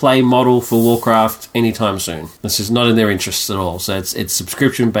free-to-play model for Warcraft anytime soon. This is not in their interests at all. So it's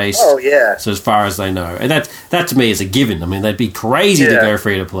subscription-based. Oh, yeah. So as far as they know. And that to me is a given. I mean, they'd be crazy to go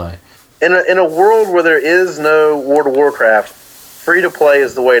free-to-play. In a world where there is no World of Warcraft, free-to-play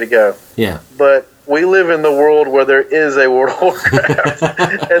is the way to go. Yeah. But we live in the world where there is a World of Warcraft,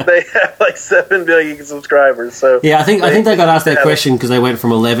 and they have 7 billion subscribers. So yeah, I think they got asked that question because they went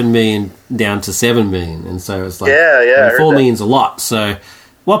from 11 million down to 7 million, and so it's like 4 million's a lot. So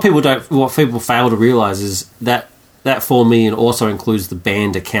what people fail to realize is that 4 million also includes the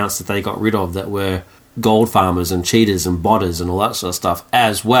banned accounts that they got rid of that were gold farmers and cheaters and botters and all that sort of stuff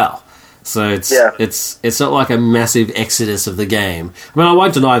as well. So it's not like a massive exodus of the game. I mean, I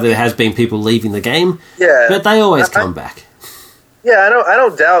won't deny that there has been people leaving the game, but they always come back. Yeah, I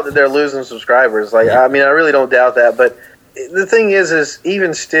don't doubt that they're losing subscribers. I mean, I really don't doubt that. But the thing is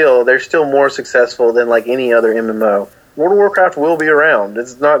even still, they're still more successful than any other MMO. World of Warcraft will be around.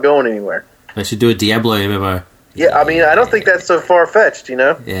 It's not going anywhere. They should do a Diablo MMO. Yeah, I mean, I don't think that's so far-fetched, you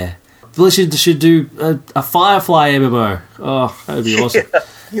know? Yeah. They should do a Firefly MMO. Oh, that would be awesome.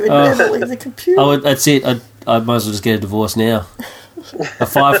 You would never leave the computer. That's it. I might as well just get a divorce now. A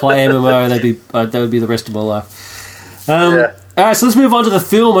Firefly MMO, and that would be the rest of my life. All right, so let's move on to the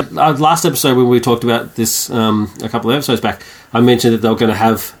film. Last episode, when we talked about this a couple of episodes back, I mentioned that they were going to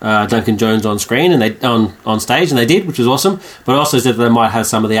have Duncan Jones on screen and on stage, and they did, which was awesome. But I also said that they might have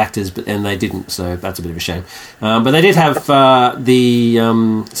some of the actors, and they didn't, so that's a bit of a shame. But they did have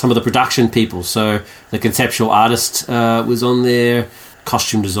some of the production people. So the conceptual artist was on there.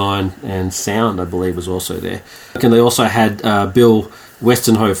 Costume design and sound, I believe, was also there. And they also had Bill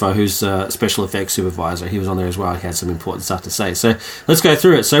Westenhofer, who's special effects supervisor. He was on there as well. He had some important stuff to say. So let's go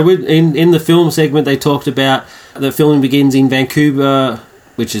through it. So in the film segment, they talked about the filming begins in Vancouver,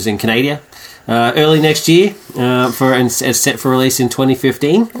 which is in Canada, early next year, and set for release in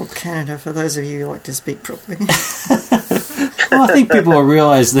 2015. Or Canada, for those of you who like to speak properly. Well, I think people will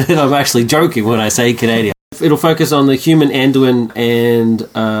realise that I'm actually joking when I say Canadian. It'll focus on the human Anduin and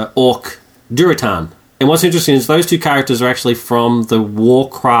orc Durotan. And what's interesting is those two characters are actually from the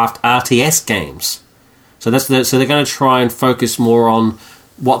Warcraft RTS games. So they're going to try and focus more on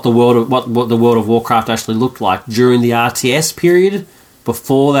what the world of Warcraft actually looked like during the RTS period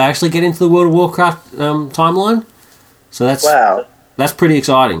before they actually get into the World of Warcraft timeline. So that's pretty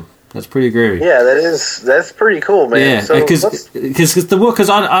exciting. That's pretty groovy. Yeah, that's pretty cool, man. Yeah, So because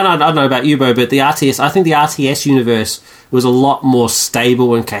I don't know about you, Bo, but I think the RTS universe was a lot more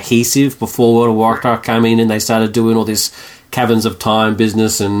stable and cohesive before World of Warcraft came in and they started doing all this Caverns of Time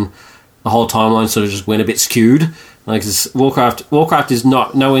business, and the whole timeline sort of just went a bit skewed. Like Warcraft is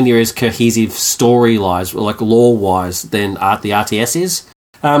nowhere near as cohesive story-wise, or like lore-wise, than the RTS is.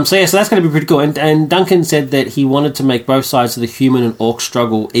 So that's going to be pretty cool. And Duncan said that he wanted to make both sides of the human and orc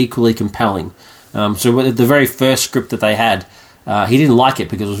struggle equally compelling. So the very first script that they had, he didn't like it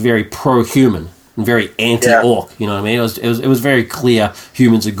because it was very pro-human and very anti-orc. You know what I mean? It was very clear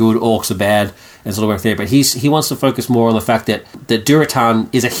humans are good, orcs are bad, and sort of work there. But he wants to focus more on the fact that Durotan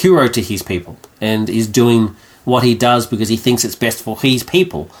is a hero to his people and is doing what he does because he thinks it's best for his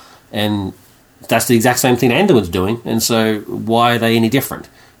people. And that's the exact same thing Anduin's doing, and so why are they any different?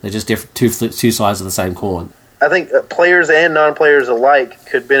 They're just two sides of the same coin. I think players and non-players alike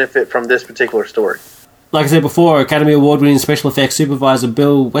could benefit from this particular story. Like I said before, Academy Award-winning special effects supervisor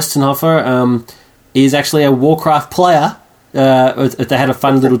Bill Westenhofer is actually a Warcraft player. They had a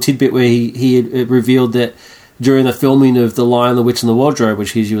fun little tidbit where he had revealed that during the filming of The Lion, the Witch and the Wardrobe,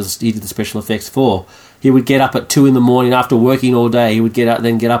 which he did the special effects for, he would get up at 2 a.m. after working all day. He would get up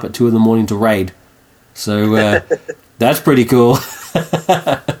at 2 a.m. to raid. So that's pretty cool.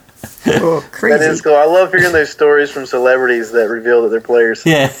 Oh, crazy. That is cool. I love hearing those stories from celebrities that reveal that they're players.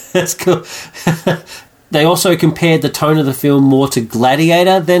 Yeah, that's cool. They also compared the tone of the film more to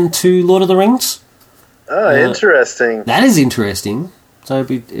Gladiator than to Lord of the Rings. Oh, interesting. That is interesting. So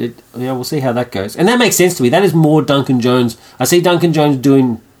we'll see how that goes. And that makes sense to me. That is more Duncan Jones. I see Duncan Jones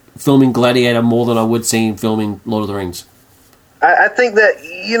filming Gladiator more than I would see him filming Lord of the Rings. I think that,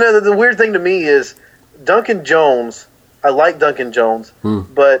 the weird thing to me is Duncan Jones, I like Duncan Jones,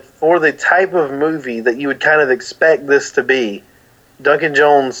 but for the type of movie that you would kind of expect this to be, Duncan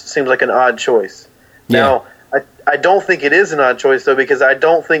Jones seems like an odd choice. Yeah. Now, I don't think it is an odd choice, though, because I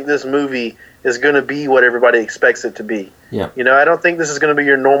don't think this movie is going to be what everybody expects it to be. Yeah. I don't think this is going to be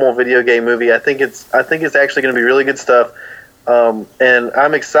your normal video game movie. I think it's actually going to be really good stuff. And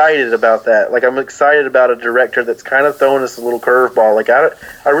I'm excited about that. Like, I'm excited about a director that's kind of throwing us a little curveball. Like,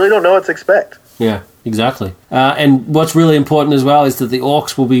 I really don't know what to expect. Yeah, exactly. And what's really important as well is that the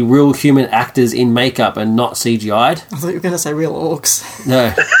orcs will be real human actors in makeup and not CGI'd. I thought you were going to say real orcs.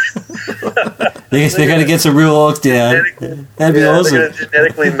 No. They're going to get some real orcs down. That'd be awesome. They're going to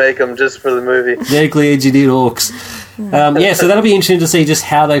genetically make them just for the movie. Genetically engineered orcs. So that'll be interesting to see just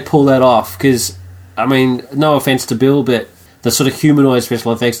how they pull that off. Because, I mean, no offense to Bill, but the sort of humanoid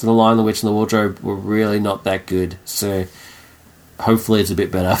special effects in The Lion, the Witch, and the Wardrobe were really not that good. So hopefully it's a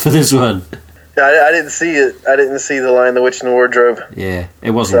bit better for this one. I didn't see it. I didn't see The Lion, the Witch, and the Wardrobe. Yeah,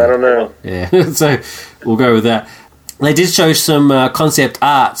 it wasn't. So I don't know. Yeah, so we'll go with that. They did show some concept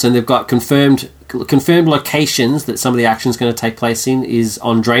arts, and they've got confirmed locations that some of the action's going to take place in is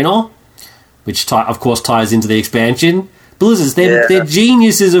on Draenor, which of course ties into the expansion. Blizzards, they're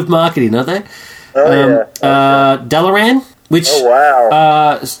geniuses of marketing, aren't they? Dalaran, which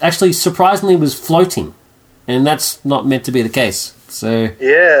actually surprisingly was floating, and that's not meant to be the case. So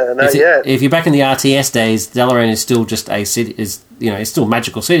not yet. If you're back in the RTS days, Dalaran is still just a city. It's still a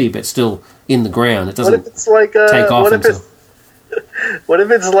magical city, but still in the ground. It doesn't take off until. What if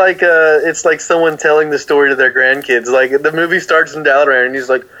it's like someone telling the story to their grandkids? Like the movie starts in Dalaran, and he's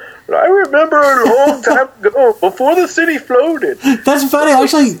like, "I remember a long time ago, before the city floated." That's funny.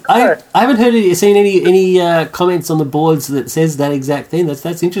 Actually, I haven't seen any comments on the boards that says that exact thing.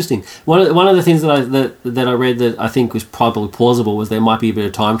 That's interesting. One of the things that I read that I think was probably plausible was there might be a bit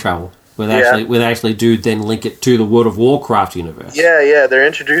of time travel where they actually do then link it to the World of Warcraft universe. Yeah, they're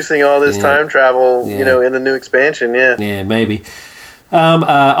introducing all this time travel, in the new expansion. Yeah, maybe.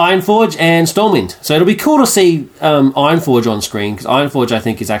 Ironforge and Stormwind. So it'll be cool to see Ironforge on screen, because Ironforge, I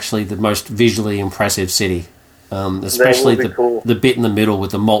think, is actually the most visually impressive city, especially the bit in the middle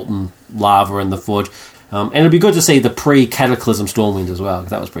with the molten lava and the forge. And it'll be good to see the pre-Cataclysm Stormwind as well,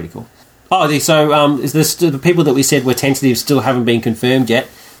 because that was pretty cool. The people that we said were tentative still haven't been confirmed yet.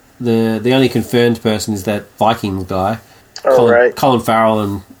 The only confirmed person is that Vikings guy. Colin Farrell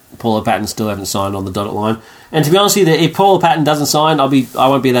and Paula Patton still haven't signed on the dotted line. And to be honest with you, if Paula Patton doesn't sign, I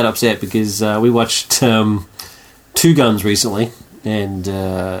won't be that upset, because we watched Two Guns recently, and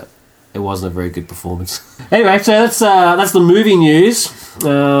it wasn't a very good performance. Anyway, so that's the movie news.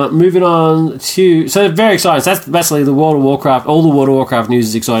 Moving on to... So very exciting. So that's basically the World of Warcraft. All the World of Warcraft news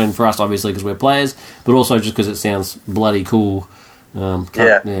is exciting for us, obviously, because we're players, but also just because it sounds bloody cool.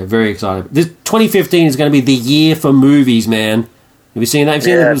 Very excited. This 2015 is going to be the year for movies, man. Have you seen that? Have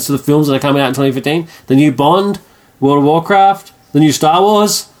you seen the films that are coming out in 2015? The new Bond, World of Warcraft, the new Star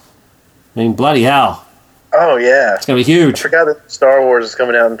Wars. I mean, bloody hell. Oh, yeah. It's going to be I huge. forgot that Star Wars is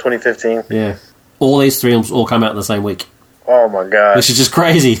coming out in 2015. Yeah. All these films all come out in the same week, Oh, my God. which is just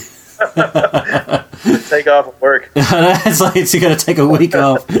crazy. Take off of work. It's like you're going to take a week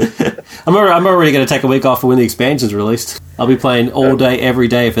off. I'm already going to take a week off for when the expansion's released. I'll be playing all day, every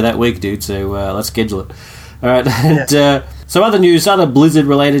day for that week, dude, so let's schedule it. All right. And, so other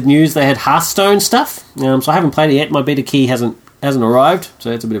Blizzard-related news, they had Hearthstone stuff. So I haven't played it yet. My beta key hasn't arrived,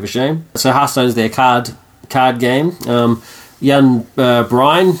 so it's a bit of a shame. So Hearthstone's their card game. Young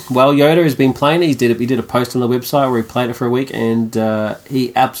Brian Yoda has been playing it. He did a post on the website where he played it for a week, and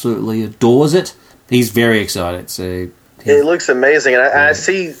he absolutely adores it. He's very excited. So it looks amazing, and I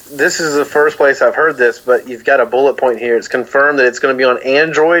see this is the first place I've heard this, but you've got a bullet point here. It's confirmed that it's going to be on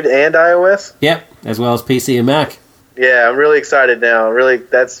Android and iOS. Yep, as well as PC and Mac. Yeah, I'm really excited now. Really,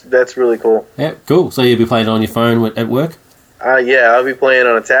 that's really cool. Yeah, cool. So you'll be playing it on your phone at work? Yeah, I'll be playing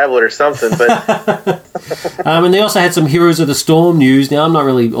on a tablet or something. But and they also had some Heroes of the Storm news. Now, I'm not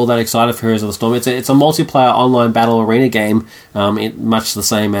really all that excited for Heroes of the Storm. It's a multiplayer online battle arena game, much the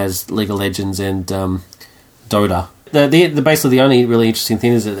same as League of Legends and Dota. Basically, the only really interesting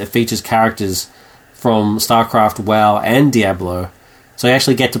thing is that it features characters from StarCraft, WoW, and Diablo. So you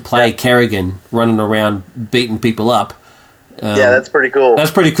actually get to play Kerrigan running around beating people up. Yeah, that's pretty cool. That's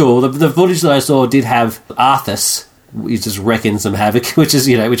pretty cool. The footage that I saw did have Arthas. He's just wrecking some havoc, which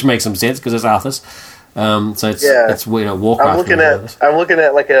makes some sense because it's Arthas. So it's Warcraft. I'm looking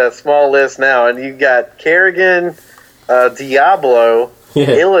at like a small list now, and you've got Kerrigan, Diablo,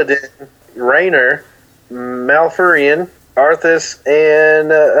 Illidan, Raynor, Malfurion, Arthas,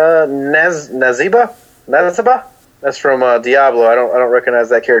 and Naziba. That's from Diablo. I don't recognize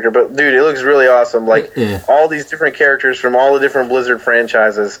that character, but dude, it looks really awesome. Like all these different characters from all the different Blizzard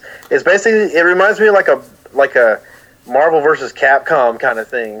franchises. It reminds me of like a Marvel versus Capcom kind of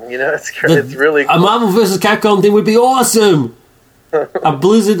thing. You know, it's really cool. A Marvel versus Capcom thing would be awesome. a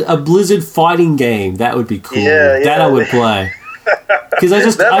Blizzard fighting game, that would be cool. That I would play.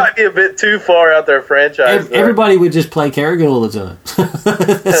 Because that might be a bit too far out there franchise. Everybody would just play Kerrigan all the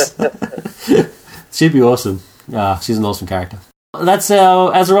time. She'd be awesome. She's an awesome character. That's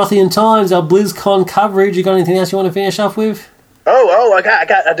our Azerothian Times, our BlizzCon coverage. You got anything else you want to finish off with?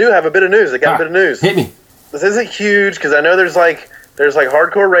 I do have a bit of news. I got a bit of news. Hit me. This isn't huge because I know there's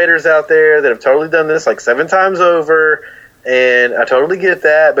hardcore raiders out there that have totally done this like 7 times over, and I totally get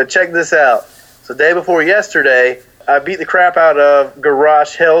that. But check this out. So day before yesterday, I beat the crap out of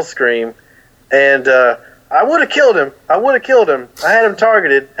Garrosh Hellscream, and I would have killed him. I had him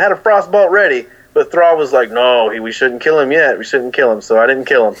targeted, had a frostbolt ready. But Thrall was like, no, we shouldn't kill him yet. We shouldn't kill him, so I didn't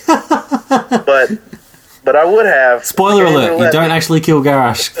kill him. but I would have. Spoiler alert, you don't actually kill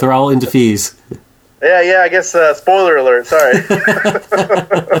Garrosh. Thrall interferes. Yeah, I guess, spoiler alert, sorry.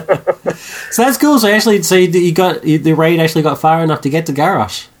 So that's cool. So the raid actually got far enough to get to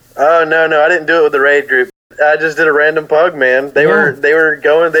Garrosh. Oh, no, I didn't do it with the raid group. I just did a random pug, man. They were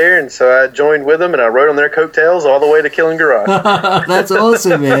going there, and so I joined with them, and I rode on their coattails all the way to killing Garrosh. That's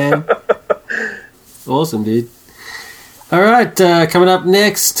awesome, man. Awesome, dude. All right, coming up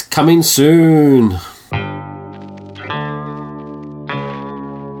next, coming soon.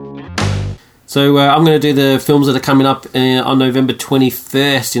 So I'm going to do the films that are coming up on November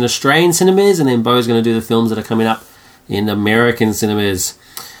 21st in Australian cinemas, and then Bo's going to do the films that are coming up in American cinemas.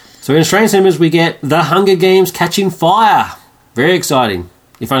 So in Australian cinemas, we get The Hunger Games: Catching Fire. Very exciting.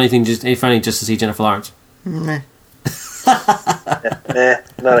 If only just to see Jennifer Lawrence. Nah.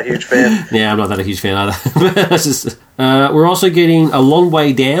 Not a huge fan. Yeah, I'm not that a huge fan either. We're also getting A Long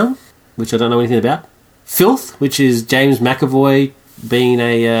Way Down, which I don't know anything about. Filth, which is James McAvoy being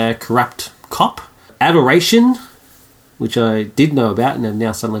a corrupt cop. Adoration, which I did know about and have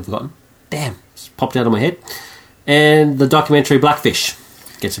now suddenly forgotten. Damn, it's popped out of my head. And the documentary Blackfish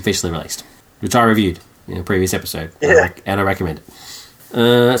gets officially released, which I reviewed in a previous episode. Yeah. And I recommend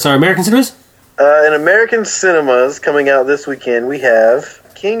it. So American cinemas? In American cinemas, coming out this weekend, we have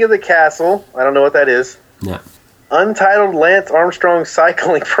King of the Castle. I don't know what that is. No. Untitled Lance Armstrong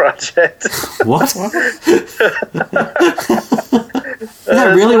Cycling Project. What? Is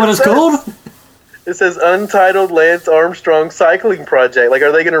that really what it's called? It says Untitled Lance Armstrong Cycling Project. Like,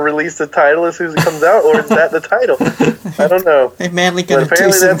 are they going to release the title as soon as it comes out, or is that the title? I don't know. They're madly going to do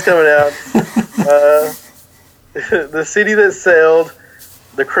apparently some... that's coming out. The City That Sailed,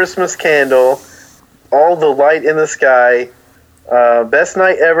 The Christmas Candle, All the Light in the Sky, Best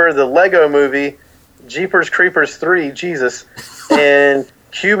Night Ever, The Lego Movie, Jeepers Creepers 3, Jesus, and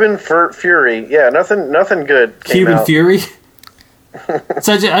Cuban Fury. Yeah, nothing good came Cuban out. Fury?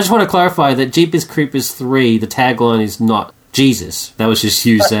 So I just want to clarify that Jeepers Creepers 3, the tagline is not Jesus. That was just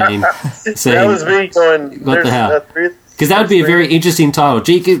you saying That was me going, what the hell? Because that would be a very interesting title.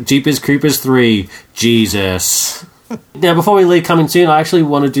 Jeepers Creepers 3, Jesus. Now, before we leave coming soon, I actually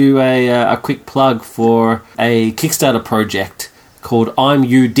want to do a quick plug for a Kickstarter project called I'm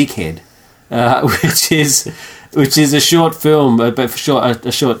You Dickhead, which is a short film, a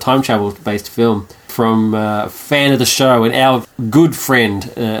short time travel based film from a fan of the show and our good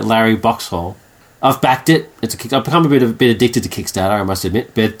friend Larry Boxhall. I've backed it. I've become a bit addicted to Kickstarter, I must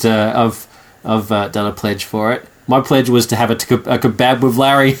admit, but I've done a pledge for it. My pledge was to have a kebab with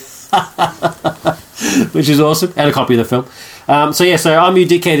Larry, which is awesome, and a copy of the film. So I'm You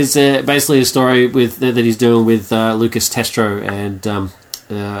Dickhead is basically a story that he's doing with Lucas Testro, and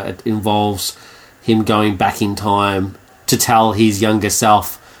it involves him going back in time to tell his younger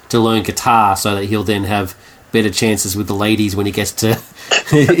self to learn guitar so that he'll then have better chances with the ladies when he gets to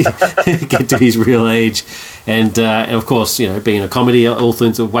get to his real age. And of course, being a comedy, all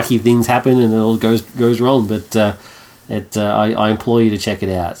sorts of wacky things happen and it all goes wrong. But I implore you to check it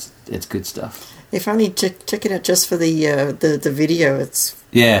out. It's good stuff. If only check it out just for the video. It's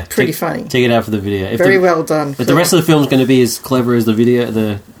pretty funny. Check it out for the video. Very well done. If the rest of the film's going to be as clever as the video,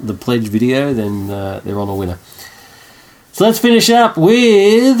 the pledge video, then they're on a winner. So let's finish up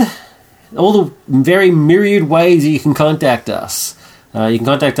with all the very myriad ways that you can contact us. You can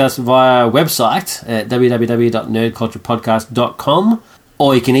contact us via our website at www.nerdculturepodcast.com,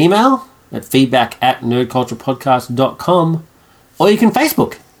 or you can email at feedback@nerdculturepodcast.com, or you can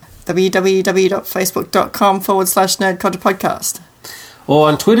Facebook. www.facebook.com/nerdculturepodcast. Or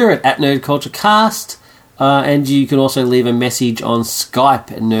on Twitter at nerdculturecast, and you can also leave a message on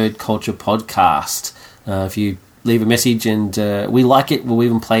Skype at nerdculturepodcast. If you leave a message and we like it, we'll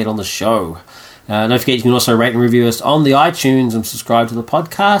even play it on the show. Don't forget you can also rate and review us on the iTunes and subscribe to the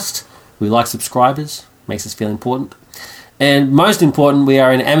podcast. We like subscribers, makes us feel important. And most important, we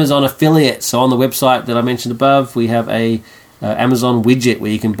are an Amazon affiliate. So on the website that I mentioned above, we have a Amazon widget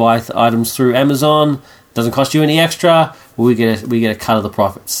where you can buy items through Amazon. Doesn't cost you any extra. We get a cut of the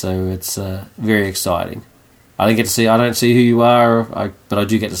profits, so it's very exciting. I don't see who you are, but I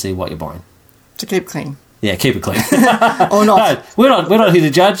do get to see what you're buying. To keep clean. Yeah, keep it clean. Or not. No, we're not here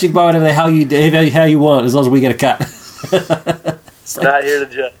to judge. You can buy whatever the hell how you want, as long as we get a cut. We're not here to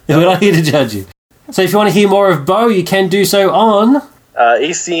judge. We're not here to judge you. So if you want to hear more of Bo, you can do so on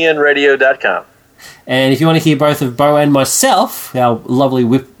ecnradio.com. And if you want to hear both of Bo and myself, our lovely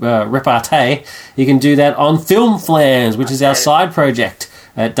repartee, you can do that on Film Flams, which is our side project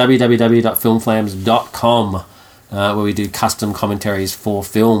at www.filmflams.com, where we do custom commentaries for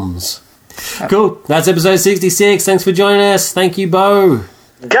films. Cool. That's episode 66. Thanks for joining us. Thank you, Bo.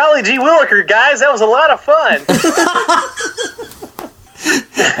 Golly gee williker, guys. That was a lot of fun.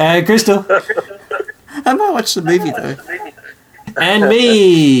 Crystal. I might watch the movie, though. And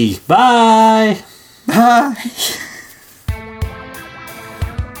me. Bye. Bye.